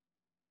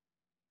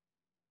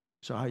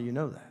 So how do you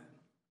know that?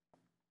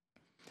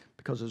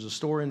 Because there's a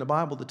story in the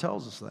Bible that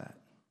tells us that.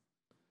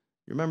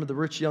 You remember the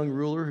rich young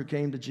ruler who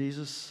came to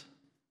Jesus?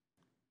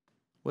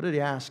 What did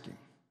he ask him?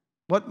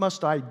 What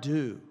must I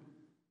do?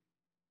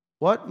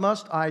 What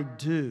must I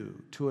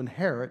do to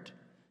inherit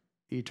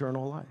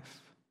eternal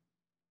life?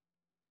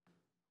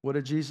 What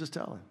did Jesus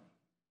tell him?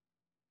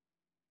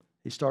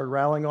 He started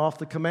rattling off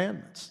the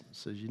commandments. He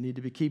says, you need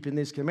to be keeping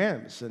these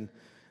commandments. And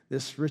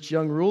this rich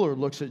young ruler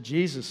looks at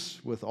Jesus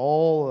with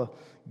all the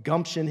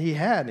gumption he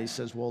had. And he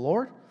says, well,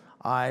 Lord,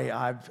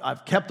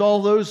 I've kept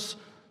all those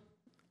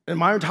in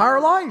my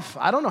entire life.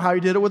 I don't know how he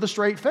did it with a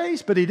straight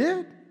face, but he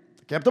did.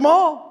 He kept them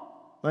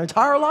all, my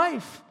entire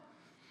life.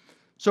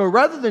 So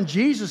rather than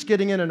Jesus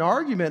getting in an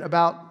argument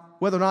about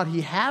whether or not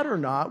he had or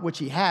not, which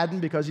he hadn't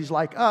because he's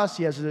like us,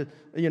 he has a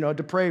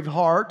depraved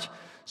heart,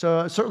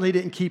 so certainly he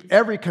didn't keep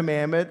every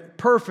commandment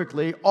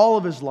perfectly all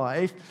of his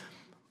life.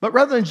 But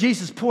rather than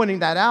Jesus pointing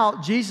that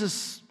out,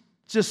 Jesus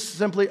just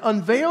simply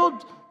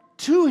unveiled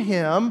to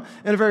him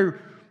in a very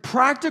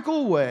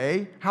practical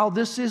way how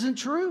this isn't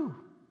true.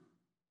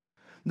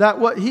 That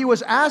what he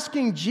was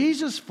asking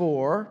Jesus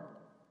for,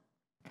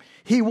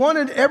 he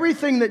wanted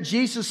everything that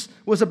Jesus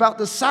was about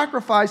to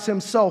sacrifice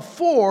himself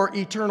for,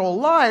 eternal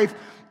life,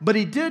 but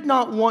he did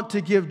not want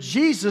to give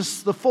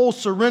Jesus the full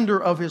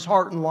surrender of his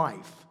heart and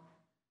life.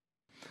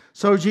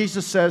 So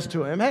Jesus says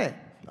to him, hey,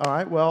 all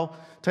right, well,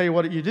 tell you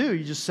what you do.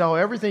 You just sell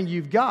everything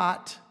you've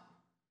got,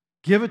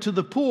 give it to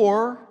the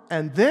poor,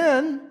 and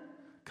then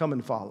come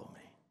and follow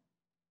me.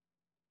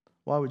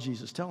 Why would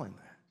Jesus tell him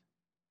that?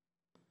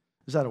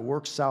 Is that a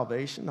works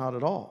salvation? Not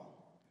at all.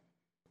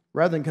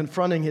 Rather than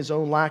confronting his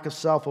own lack of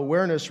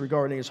self-awareness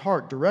regarding his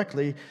heart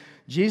directly,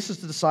 Jesus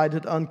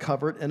decided to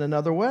uncover it in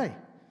another way.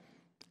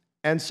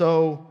 And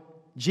so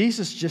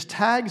Jesus just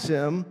tags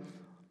him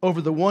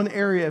over the one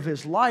area of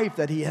his life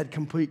that he had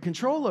complete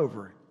control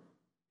over,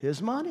 his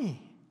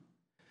money.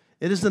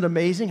 It isn't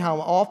amazing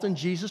how often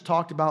Jesus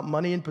talked about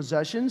money and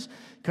possessions,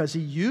 because he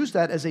used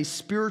that as a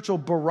spiritual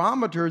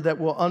barometer that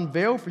will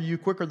unveil for you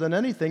quicker than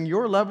anything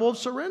your level of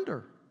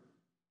surrender.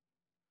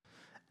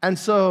 And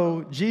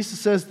so Jesus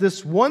says,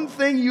 this one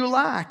thing you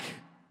lack,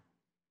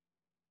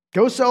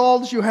 go sell all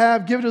that you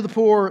have, give it to the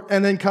poor,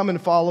 and then come and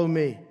follow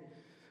me.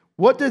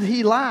 What did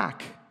he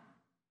lack?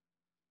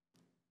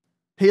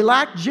 He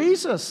lacked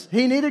Jesus.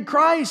 He needed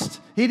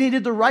Christ. He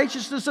needed the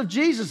righteousness of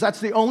Jesus.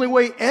 That's the only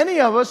way any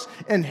of us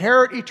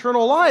inherit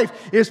eternal life,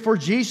 is for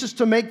Jesus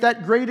to make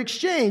that great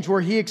exchange where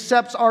he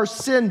accepts our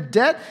sin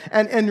debt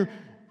and in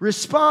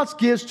response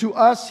gives to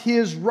us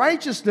his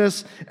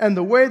righteousness. And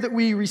the way that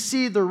we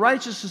receive the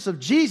righteousness of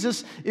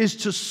Jesus is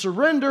to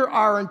surrender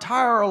our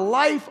entire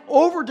life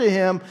over to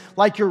him,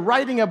 like you're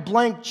writing a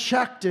blank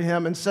check to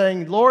him and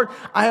saying, Lord,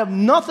 I have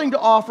nothing to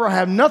offer. I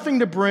have nothing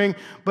to bring,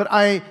 but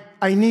I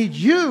need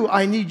you.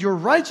 I need your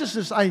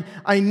righteousness.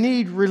 I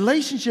need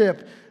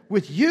relationship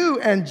with you.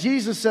 And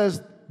Jesus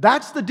says,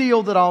 that's the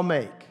deal that I'll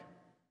make.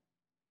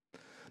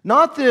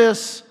 Not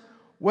this,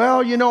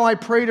 well, I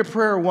prayed a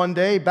prayer one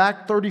day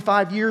back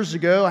 35 years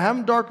ago. I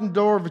haven't darkened the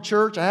door of a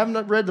church. I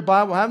haven't read the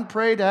Bible. I haven't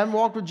prayed. I haven't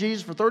walked with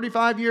Jesus for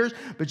 35 years.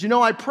 But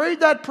I prayed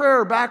that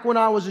prayer back when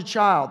I was a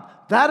child.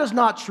 That is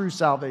not true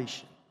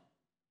salvation.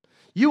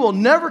 You will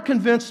never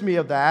convince me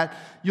of that.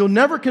 You'll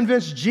never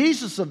convince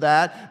Jesus of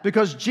that,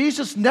 because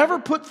Jesus never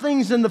put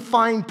things in the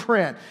fine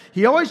print.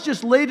 He always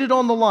just laid it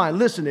on the line.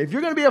 Listen, if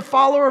you're going to be a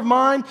follower of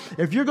mine,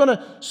 if you're going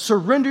to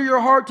surrender your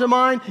heart to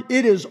mine,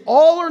 it is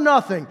all or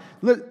nothing.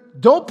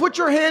 Don't put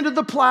your hand to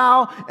the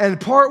plow and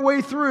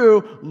partway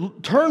through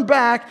turn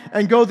back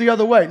and go the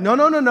other way.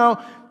 No.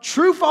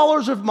 True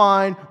followers of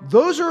mine,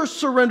 those who are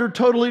surrendered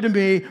totally to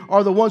me,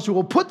 are the ones who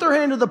will put their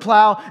hand to the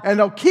plow and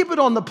they'll keep it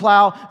on the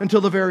plow until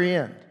the very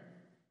end.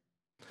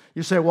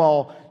 You say,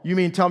 well, you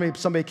mean tell me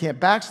somebody can't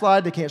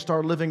backslide, they can't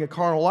start living a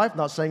carnal life? I'm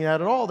not saying that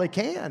at all. They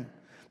can.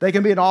 They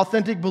can be an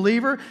authentic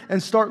believer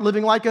and start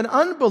living like an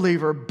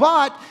unbeliever.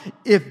 But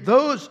if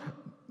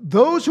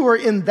those who are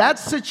in that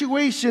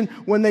situation,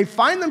 when they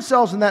find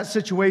themselves in that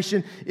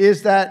situation,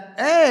 is that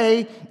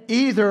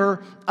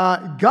either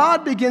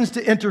God begins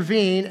to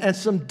intervene and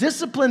some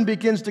discipline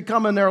begins to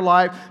come in their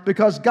life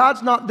because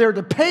God's not there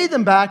to pay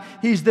them back.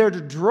 He's there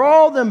to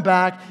draw them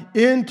back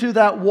into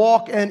that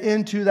walk and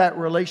into that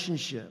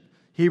relationship.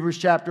 Hebrews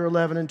chapter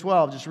 11 and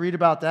 12. Just read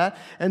about that.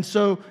 And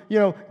so,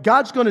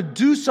 God's going to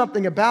do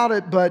something about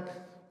it, but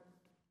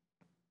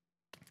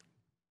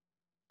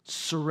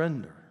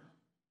surrender.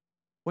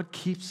 What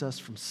keeps us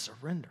from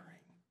surrendering?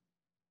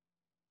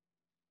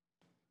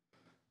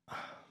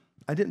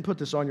 I didn't put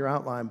this on your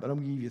outline, but I'm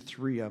going to give you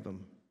 3 of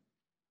them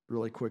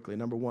really quickly.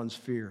 Number 1 is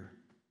fear.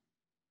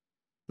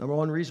 Number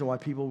 1 reason why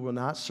people will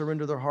not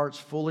surrender their hearts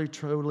fully,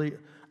 totally,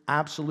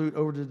 absolute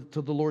over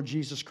to the Lord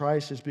Jesus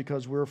Christ is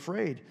because we're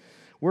afraid.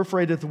 We're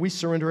afraid that if we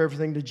surrender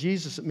everything to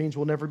Jesus, it means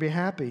we'll never be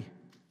happy.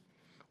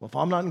 Well, if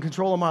I'm not in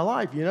control of my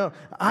life,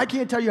 I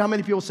can't tell you how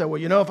many people say,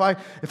 well,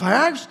 if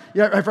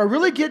I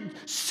really get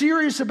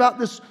serious about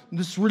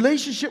this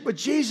relationship with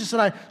Jesus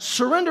and I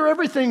surrender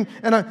everything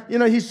and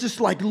He's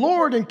just like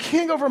Lord and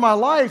King over my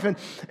life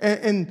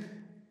and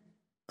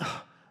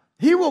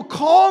He will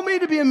call me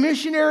to be a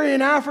missionary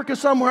in Africa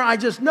somewhere. I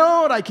just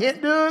know it. I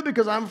can't do it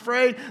because I'm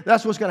afraid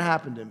that's what's going to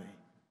happen to me.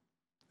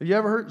 Have you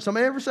ever heard,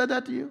 somebody ever said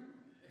that to you?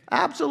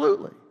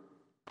 Absolutely.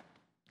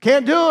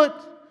 Can't do it.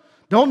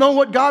 Don't know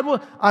what God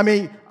will.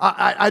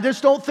 I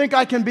just don't think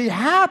I can be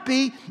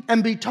happy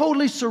and be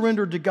totally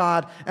surrendered to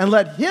God and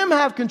let Him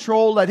have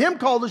control, let Him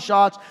call the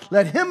shots,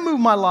 let Him move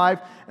my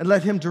life, and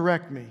let Him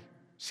direct me.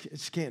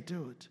 Just can't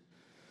do it.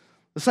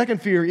 The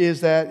second fear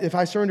is that if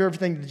I surrender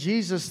everything to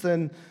Jesus,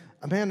 then,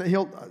 man,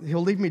 He'll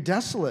leave me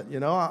desolate.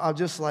 I'll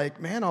just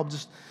like, man,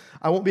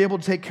 I won't be able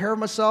to take care of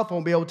myself. I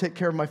won't be able to take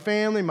care of my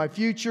family, my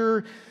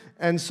future.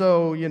 And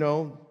so,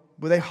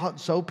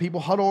 so people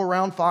huddle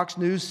around Fox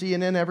News,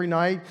 CNN every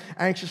night,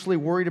 anxiously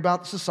worried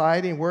about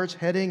society and where it's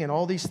heading and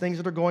all these things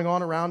that are going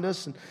on around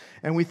us.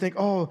 And we think,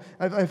 oh,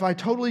 if I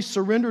totally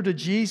surrender to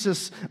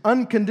Jesus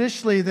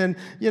unconditionally, then,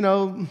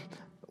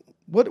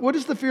 what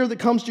is the fear that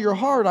comes to your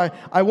heart?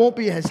 I won't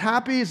be as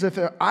happy as if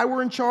I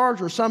were in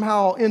charge, or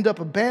somehow I'll end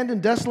up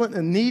abandoned, desolate,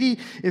 and needy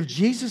if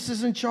Jesus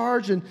is in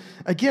charge. And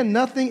again,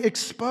 nothing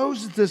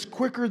exposes this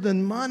quicker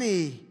than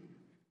money,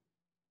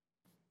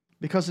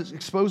 because it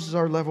exposes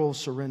our level of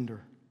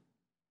surrender.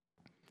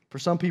 For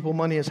some people,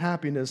 money is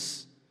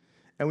happiness,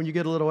 and when you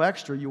get a little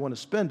extra, you want to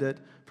spend it.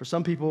 For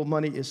some people,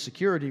 money is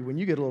security. When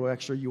you get a little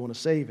extra, you want to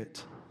save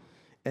it.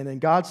 And in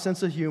God's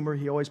sense of humor,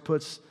 He always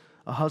puts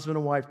a husband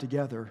and wife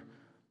together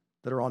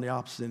that are on the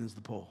opposite ends of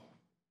the pole,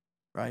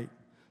 right?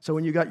 So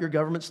when you got your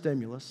government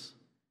stimulus,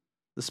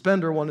 the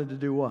spender wanted to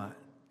do what?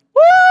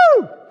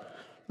 Woo!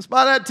 Let's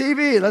buy that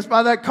TV. Let's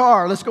buy that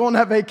car. Let's go on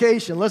that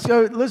vacation. Let's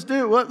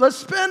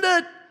spend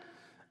it.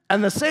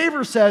 And the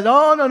saver says,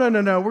 oh, no.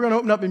 We're going to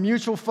open up a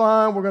mutual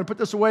fund. We're going to put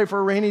this away for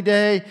a rainy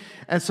day.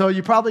 And so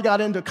you probably got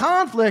into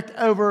conflict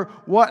over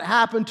what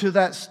happened to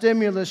that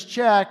stimulus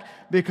check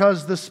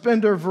because the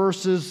spender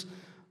versus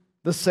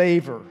the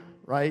saver,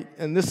 right?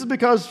 And this is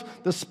because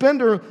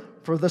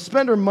for the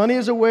spender, money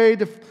is a way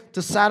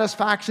to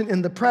satisfaction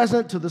in the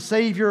present. To the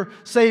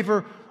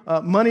saver,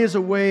 money is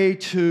a way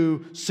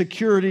to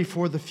security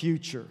for the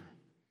future.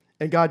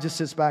 And God just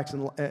sits back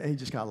and He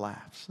just kind of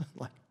laughs.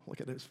 Like, look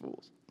at those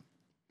fools.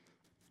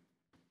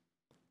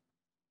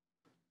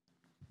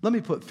 Let me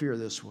put fear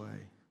this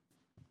way.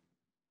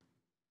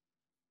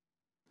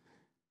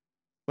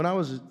 When I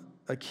was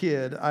a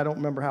kid, I don't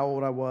remember how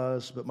old I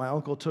was, but my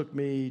uncle took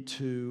me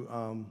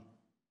to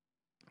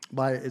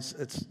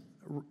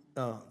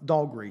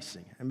dog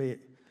racing.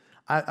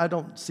 I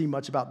don't see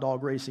much about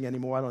dog racing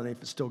anymore. I don't know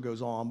if it still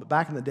goes on, but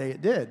back in the day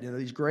it did.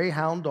 These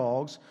greyhound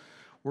dogs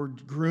were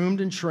groomed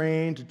and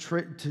trained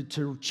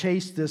to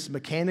chase this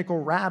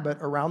mechanical rabbit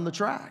around the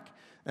track.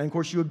 And of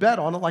course, you would bet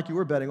on it like you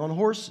were betting on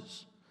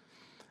horses.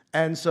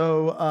 And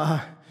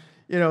so,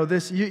 you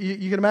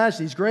can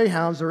imagine these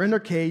greyhounds, they're in their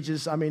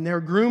cages.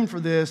 They're groomed for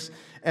this.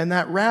 And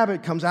that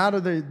rabbit comes out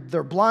of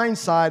their blind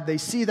side. They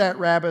see that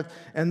rabbit,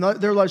 and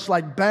they're just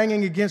like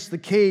banging against the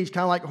cage,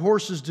 kind of like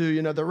horses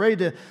do. They're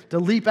ready to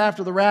leap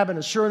after the rabbit.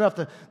 And sure enough,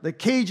 the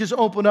cages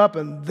open up,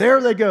 and there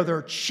they go.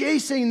 They're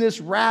chasing this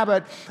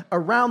rabbit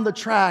around the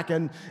track,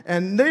 and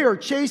they are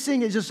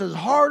chasing it just as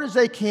hard as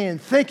they can,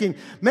 thinking,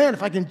 man,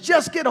 if I can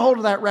just get a hold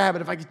of that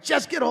rabbit, if I can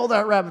just get a hold of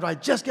that rabbit, if I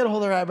just get a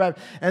hold of that rabbit.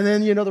 And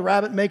then, the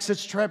rabbit makes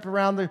its trip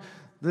around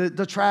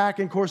the track,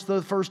 and of course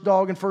the first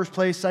dog in first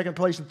place, second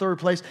place, and third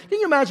place. Can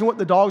you imagine what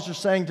the dogs are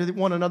saying to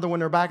one another when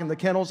they're back in the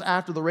kennels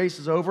after the race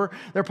is over?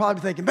 They're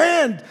probably thinking,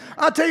 man,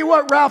 I'll tell you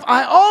what, Ralph,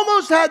 I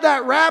almost had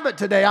that rabbit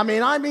today. I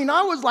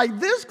was like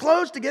this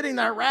close to getting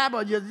that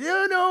rabbit. You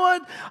know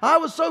what? I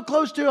was so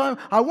close to him.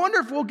 I wonder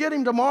if we'll get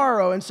him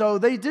tomorrow. And so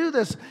they do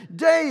this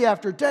day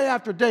after day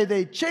after day.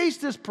 They chase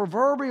this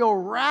proverbial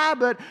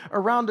rabbit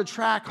around the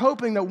track,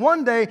 hoping that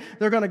one day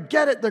they're going to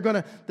get it. This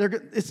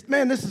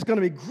is going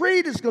to be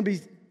great. It's going to be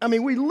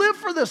we live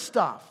for this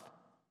stuff.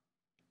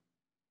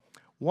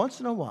 Once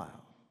in a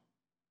while,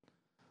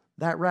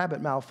 that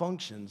rabbit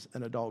malfunctions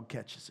and a dog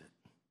catches it.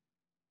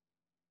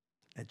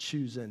 and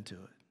chews into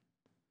it.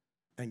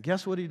 And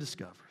guess what he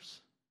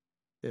discovers?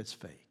 It's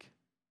fake.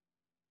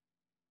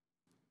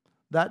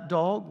 That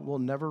dog will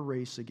never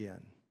race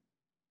again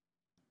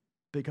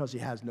because he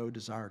has no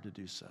desire to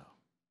do so.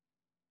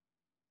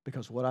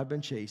 Because what I've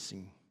been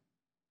chasing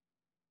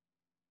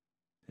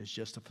is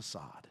just a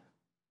facade.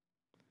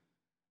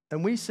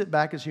 And we sit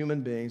back as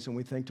human beings and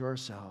we think to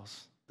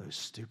ourselves, those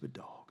stupid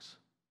dogs.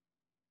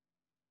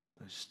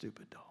 Those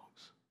stupid dogs.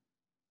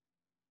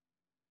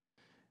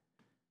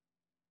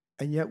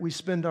 And yet we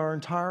spend our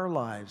entire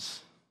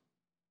lives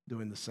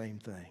doing the same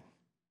thing.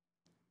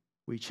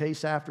 We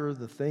chase after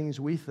the things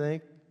we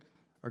think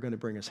are going to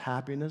bring us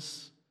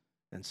happiness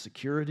and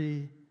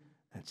security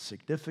and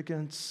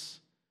significance.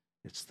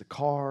 It's the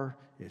car,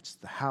 it's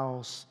the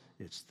house,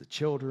 it's the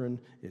children,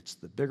 it's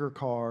the bigger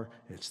car,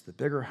 it's the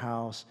bigger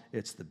house,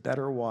 it's the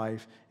better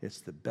wife,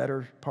 it's the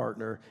better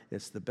partner,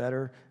 it's the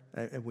better,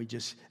 and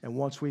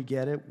once we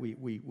get it,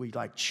 we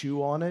like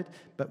chew on it,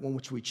 but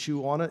once we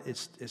chew on it,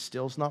 it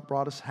still's not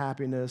brought us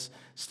happiness,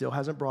 still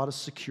hasn't brought us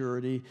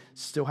security,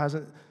 still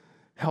hasn't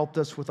helped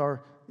us with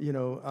our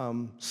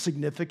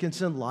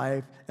significance in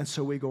life, and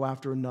so we go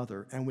after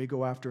another, and we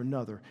go after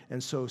another.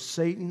 And so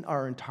Satan,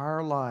 our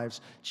entire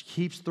lives,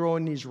 keeps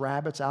throwing these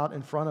rabbits out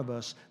in front of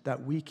us that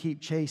we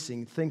keep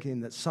chasing, thinking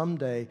that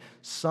someday,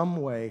 some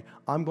way,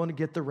 I'm going to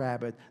get the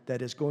rabbit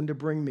that is going to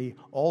bring me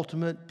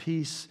ultimate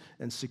peace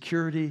and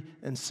security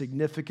and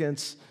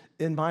significance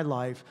in my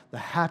life, the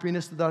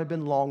happiness that I've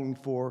been longing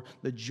for,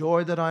 the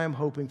joy that I am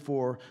hoping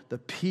for, the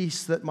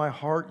peace that my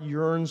heart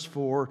yearns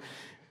for.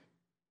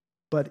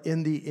 But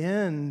in the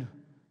end,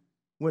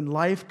 when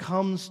life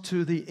comes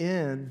to the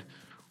end,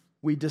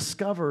 we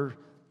discover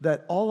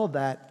that all of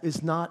that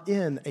is not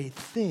in a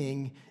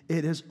thing.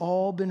 It has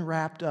all been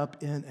wrapped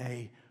up in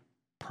a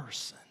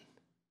person.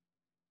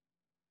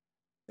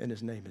 And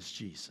his name is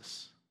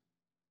Jesus.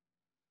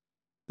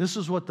 This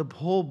is what the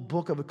whole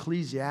book of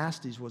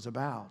Ecclesiastes was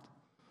about.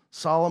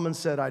 Solomon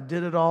said, I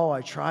did it all, I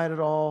tried it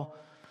all,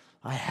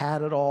 I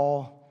had it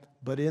all,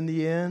 but in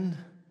the end,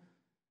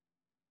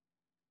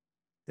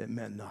 it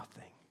meant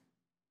nothing.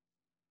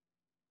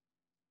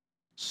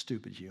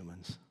 Stupid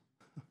humans.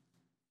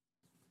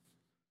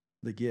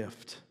 The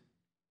gift.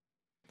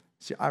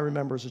 See, I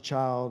remember as a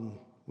child,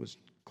 was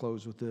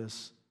close with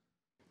this.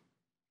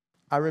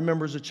 I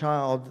remember as a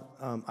child,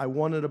 I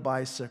wanted a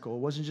bicycle. It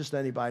wasn't just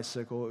any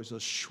bicycle. It was a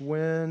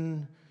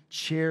Schwinn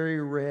cherry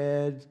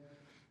red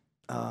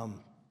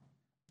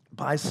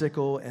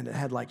bicycle, and it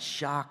had like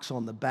shocks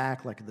on the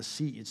back, like the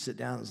seat you'd sit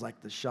down. It was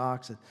like the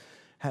shocks. It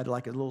had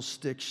like a little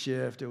stick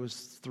shift. It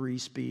was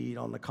 3-speed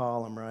on the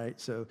column, right?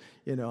 So,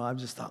 I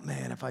just thought,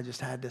 man, if I just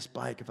had this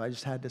bike.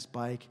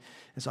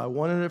 And so I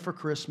wanted it for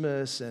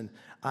Christmas, and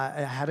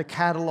I had a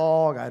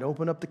catalog. I'd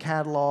open up the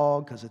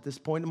catalog, because at this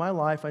point in my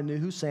life, I knew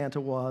who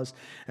Santa was.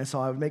 And so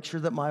I would make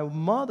sure that my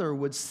mother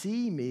would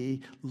see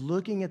me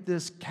looking at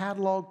this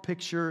catalog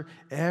picture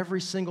every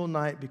single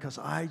night, because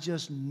I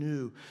just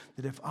knew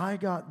that if I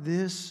got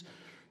this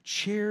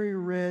cherry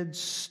red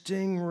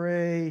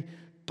Stingray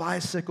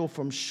bicycle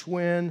from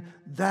Schwinn,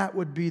 that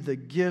would be the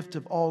gift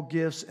of all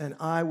gifts, and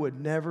I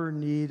would never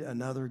need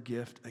another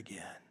gift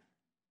again.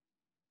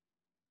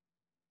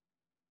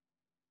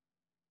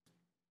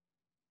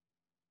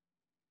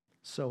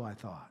 So I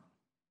thought.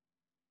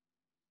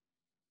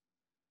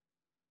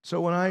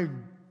 So when I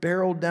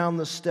barreled down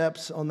the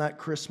steps on that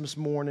Christmas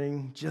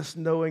morning, just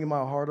knowing in my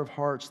heart of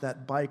hearts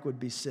that bike would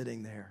be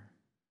sitting there.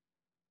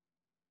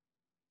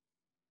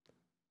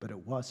 But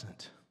it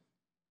wasn't.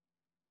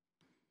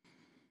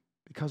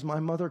 Because my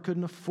mother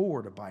couldn't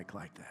afford a bike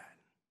like that.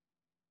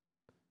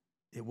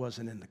 It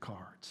wasn't in the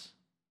cards.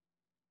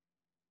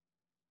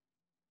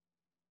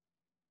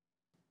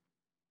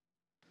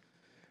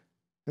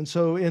 And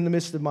so in the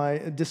midst of my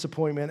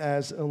disappointment,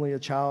 as only a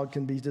child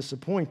can be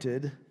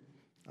disappointed,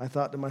 I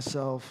thought to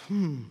myself,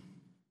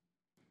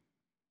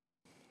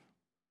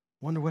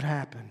 wonder what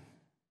happened.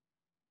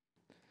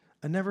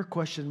 I never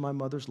questioned my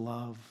mother's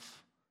love,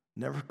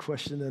 never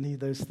questioned any of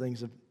those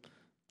things.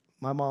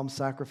 My mom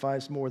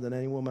sacrificed more than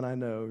any woman I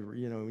know.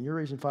 When you're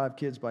raising 5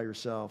 kids by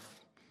yourself,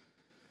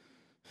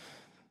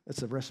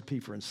 it's a recipe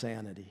for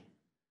insanity.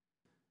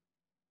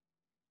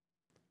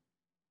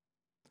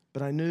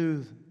 But I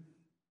knew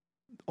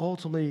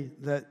ultimately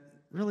that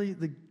really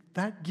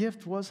that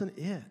gift wasn't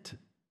it.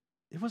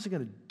 It wasn't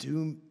going to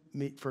do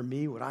for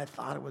me what I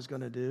thought it was going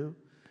to do.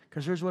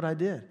 Because here's what I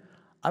did.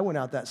 I went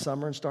out that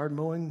summer and started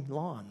mowing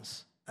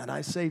lawns. And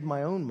I saved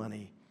my own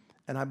money.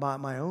 And I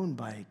bought my own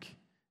bike.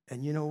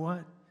 And you know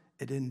what?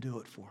 It didn't do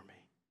it for me.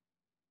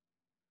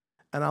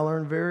 And I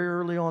learned very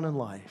early on in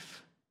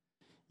life,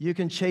 you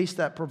can chase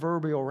that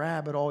proverbial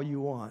rabbit all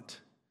you want,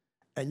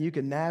 and you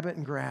can nab it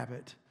and grab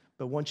it,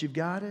 but once you've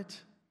got it,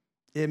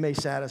 it may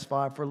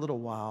satisfy for a little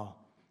while,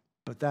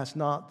 but that's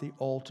not the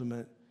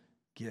ultimate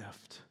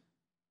gift.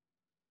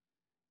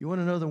 You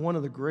want to know that one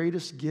of the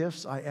greatest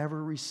gifts I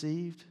ever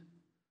received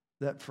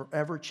that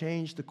forever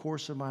changed the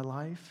course of my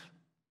life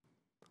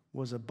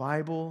was a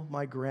Bible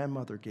my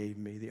grandmother gave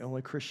me, the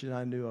only Christian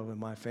I knew of in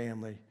my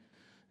family.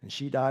 And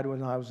she died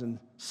when I was in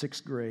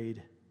 6th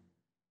grade.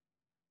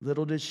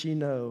 Little did she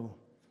know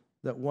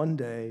that one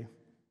day,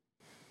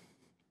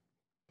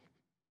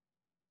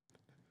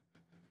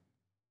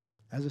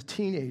 as a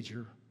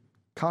teenager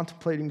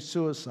contemplating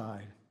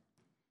suicide,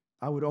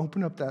 I would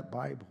open up that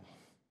Bible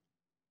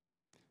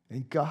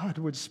and God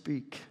would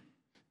speak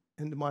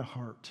into my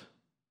heart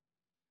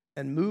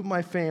and move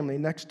my family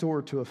next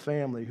door to a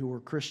family who were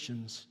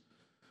Christians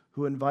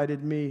who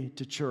invited me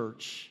to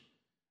church.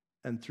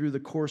 And through the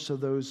course of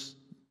those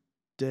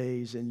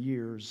days and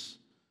years,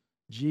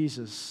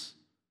 Jesus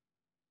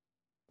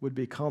would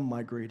become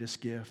my greatest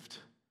gift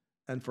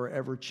and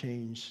forever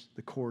change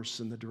the course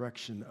and the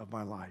direction of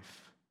my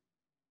life.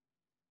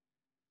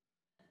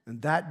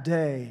 And that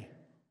day,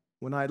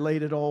 when I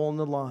laid it all on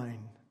the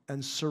line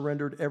and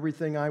surrendered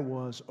everything I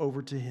was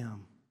over to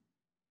Him,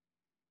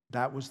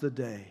 that was the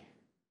day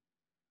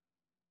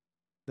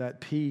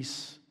that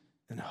peace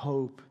and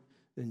hope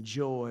and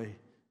joy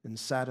and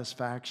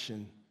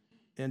satisfaction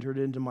entered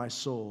into my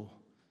soul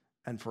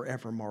and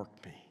forever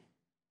marked me.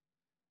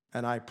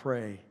 And I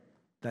pray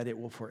that it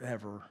will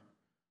forever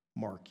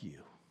mark you.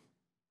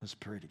 Let's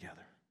pray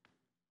together.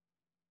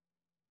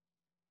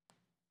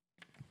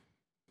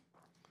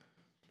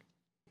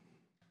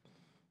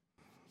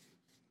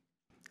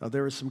 Now,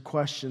 there are some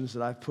questions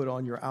that I've put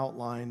on your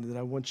outline that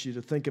I want you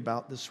to think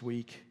about this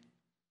week.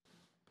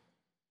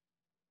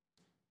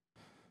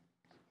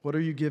 What are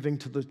you giving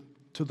to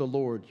the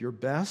Lord? Your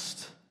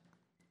best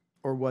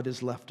or what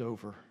is left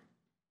over?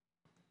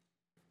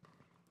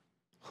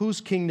 Whose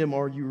kingdom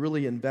are you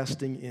really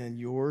investing in,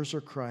 yours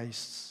or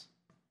Christ's?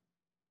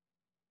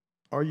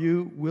 Are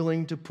you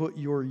willing to put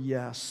your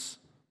yes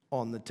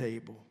on the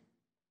table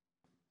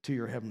to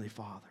your Heavenly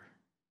Father?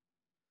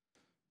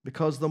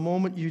 Because the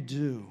moment you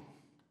do,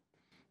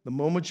 the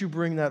moment you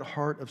bring that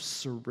heart of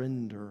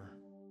surrender,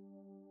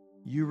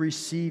 you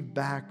receive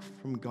back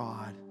from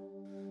God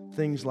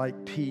things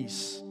like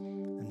peace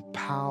and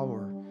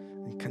power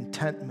and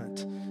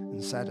contentment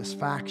and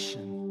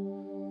satisfaction.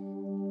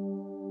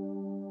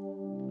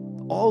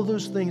 All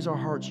those things our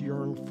hearts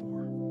yearn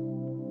for.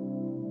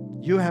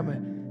 You have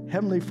a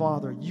Heavenly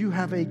Father. You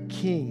have a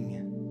King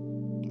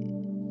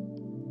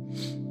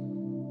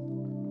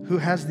who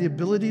has the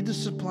ability to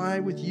supply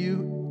with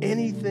you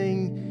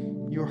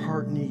anything your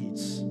heart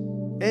needs,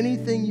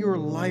 anything your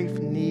life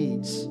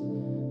needs.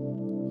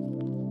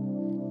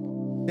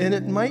 And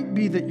it might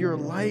be that your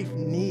life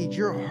needs,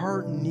 your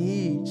heart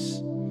needs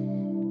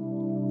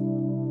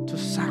to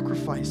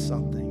sacrifice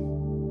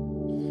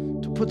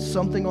something, to put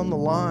something on the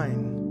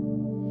line,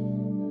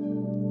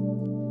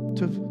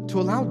 to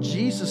allow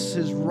Jesus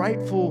his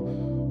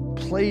rightful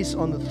place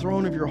on the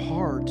throne of your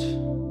heart,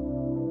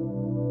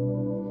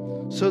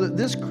 so that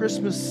this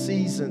Christmas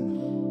season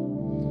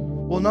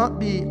will not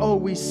be, oh,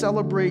 we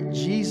celebrate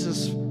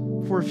Jesus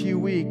for a few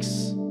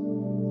weeks,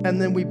 and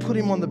then we put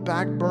him on the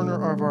back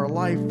burner of our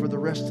life for the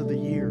rest of the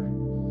year,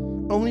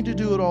 only to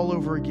do it all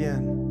over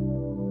again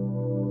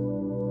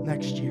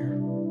next year.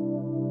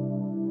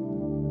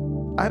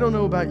 I don't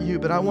know about you,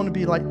 but I want to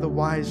be like the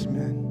wise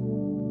men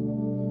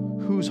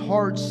whose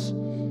hearts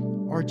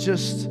are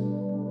just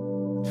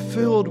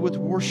filled with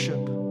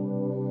worship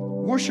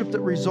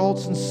that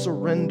results in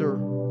surrender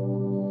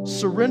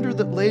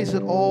that lays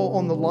it all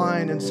on the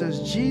line and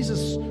says,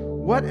 Jesus,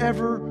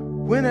 whatever,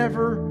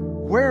 whenever,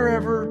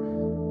 wherever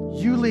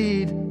you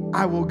lead,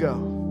 I will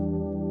go.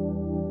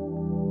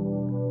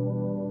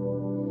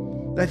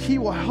 That he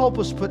will help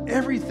us put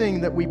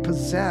everything that we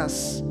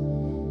possess,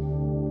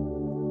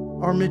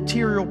 our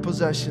material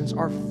possessions,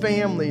 our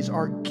families,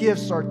 our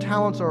gifts, our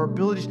talents, our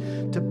abilities,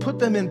 to put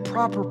them in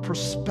proper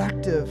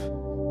perspective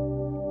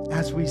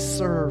as we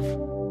serve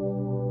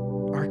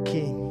our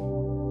King.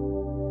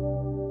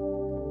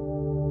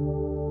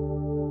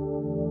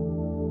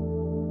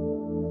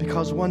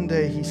 Because one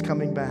day he's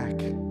coming back.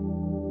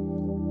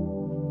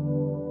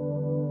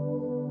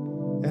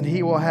 And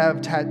he will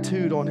have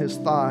tattooed on his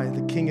thigh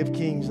the King of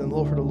Kings and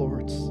Lord of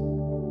Lords.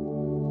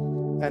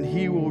 And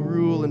he will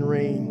rule and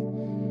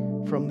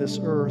reign from this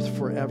earth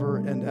forever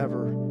and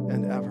ever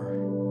and ever.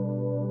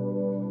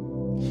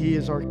 He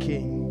is our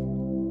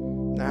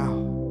King.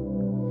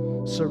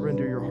 Now,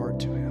 surrender your heart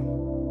to him.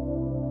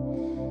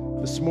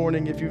 This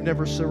morning, if you've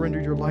never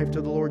surrendered your life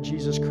to the Lord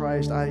Jesus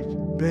Christ, I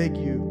beg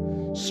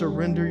you,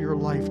 surrender your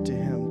life to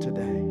him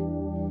today.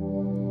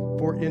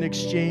 For in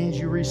exchange,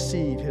 you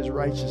receive his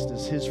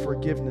righteousness, his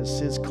forgiveness,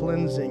 his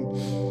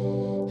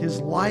cleansing,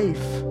 his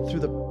life through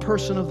the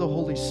person of the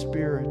Holy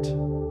Spirit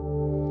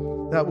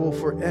that will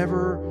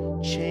forever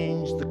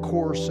change the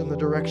course and the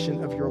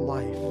direction of your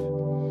life.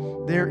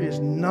 There is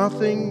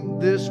nothing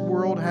this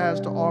world has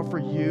to offer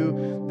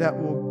you that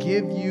will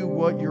give you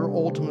what you're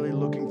ultimately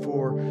looking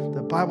for.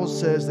 The Bible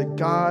says that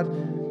God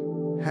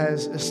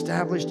has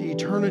established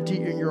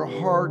eternity in your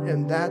heart,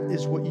 and that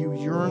is what you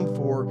yearn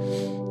for,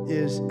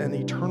 is an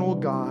eternal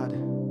God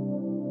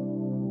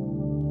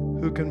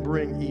who can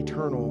bring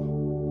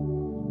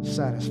eternal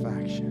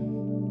satisfaction.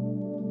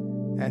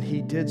 And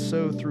he did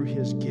so through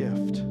his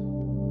gift,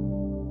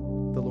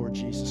 the Lord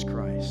Jesus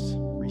Christ.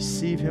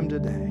 Receive him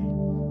today.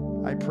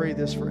 I pray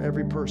this for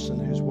every person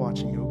who's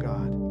watching, oh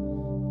God.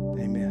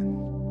 Amen.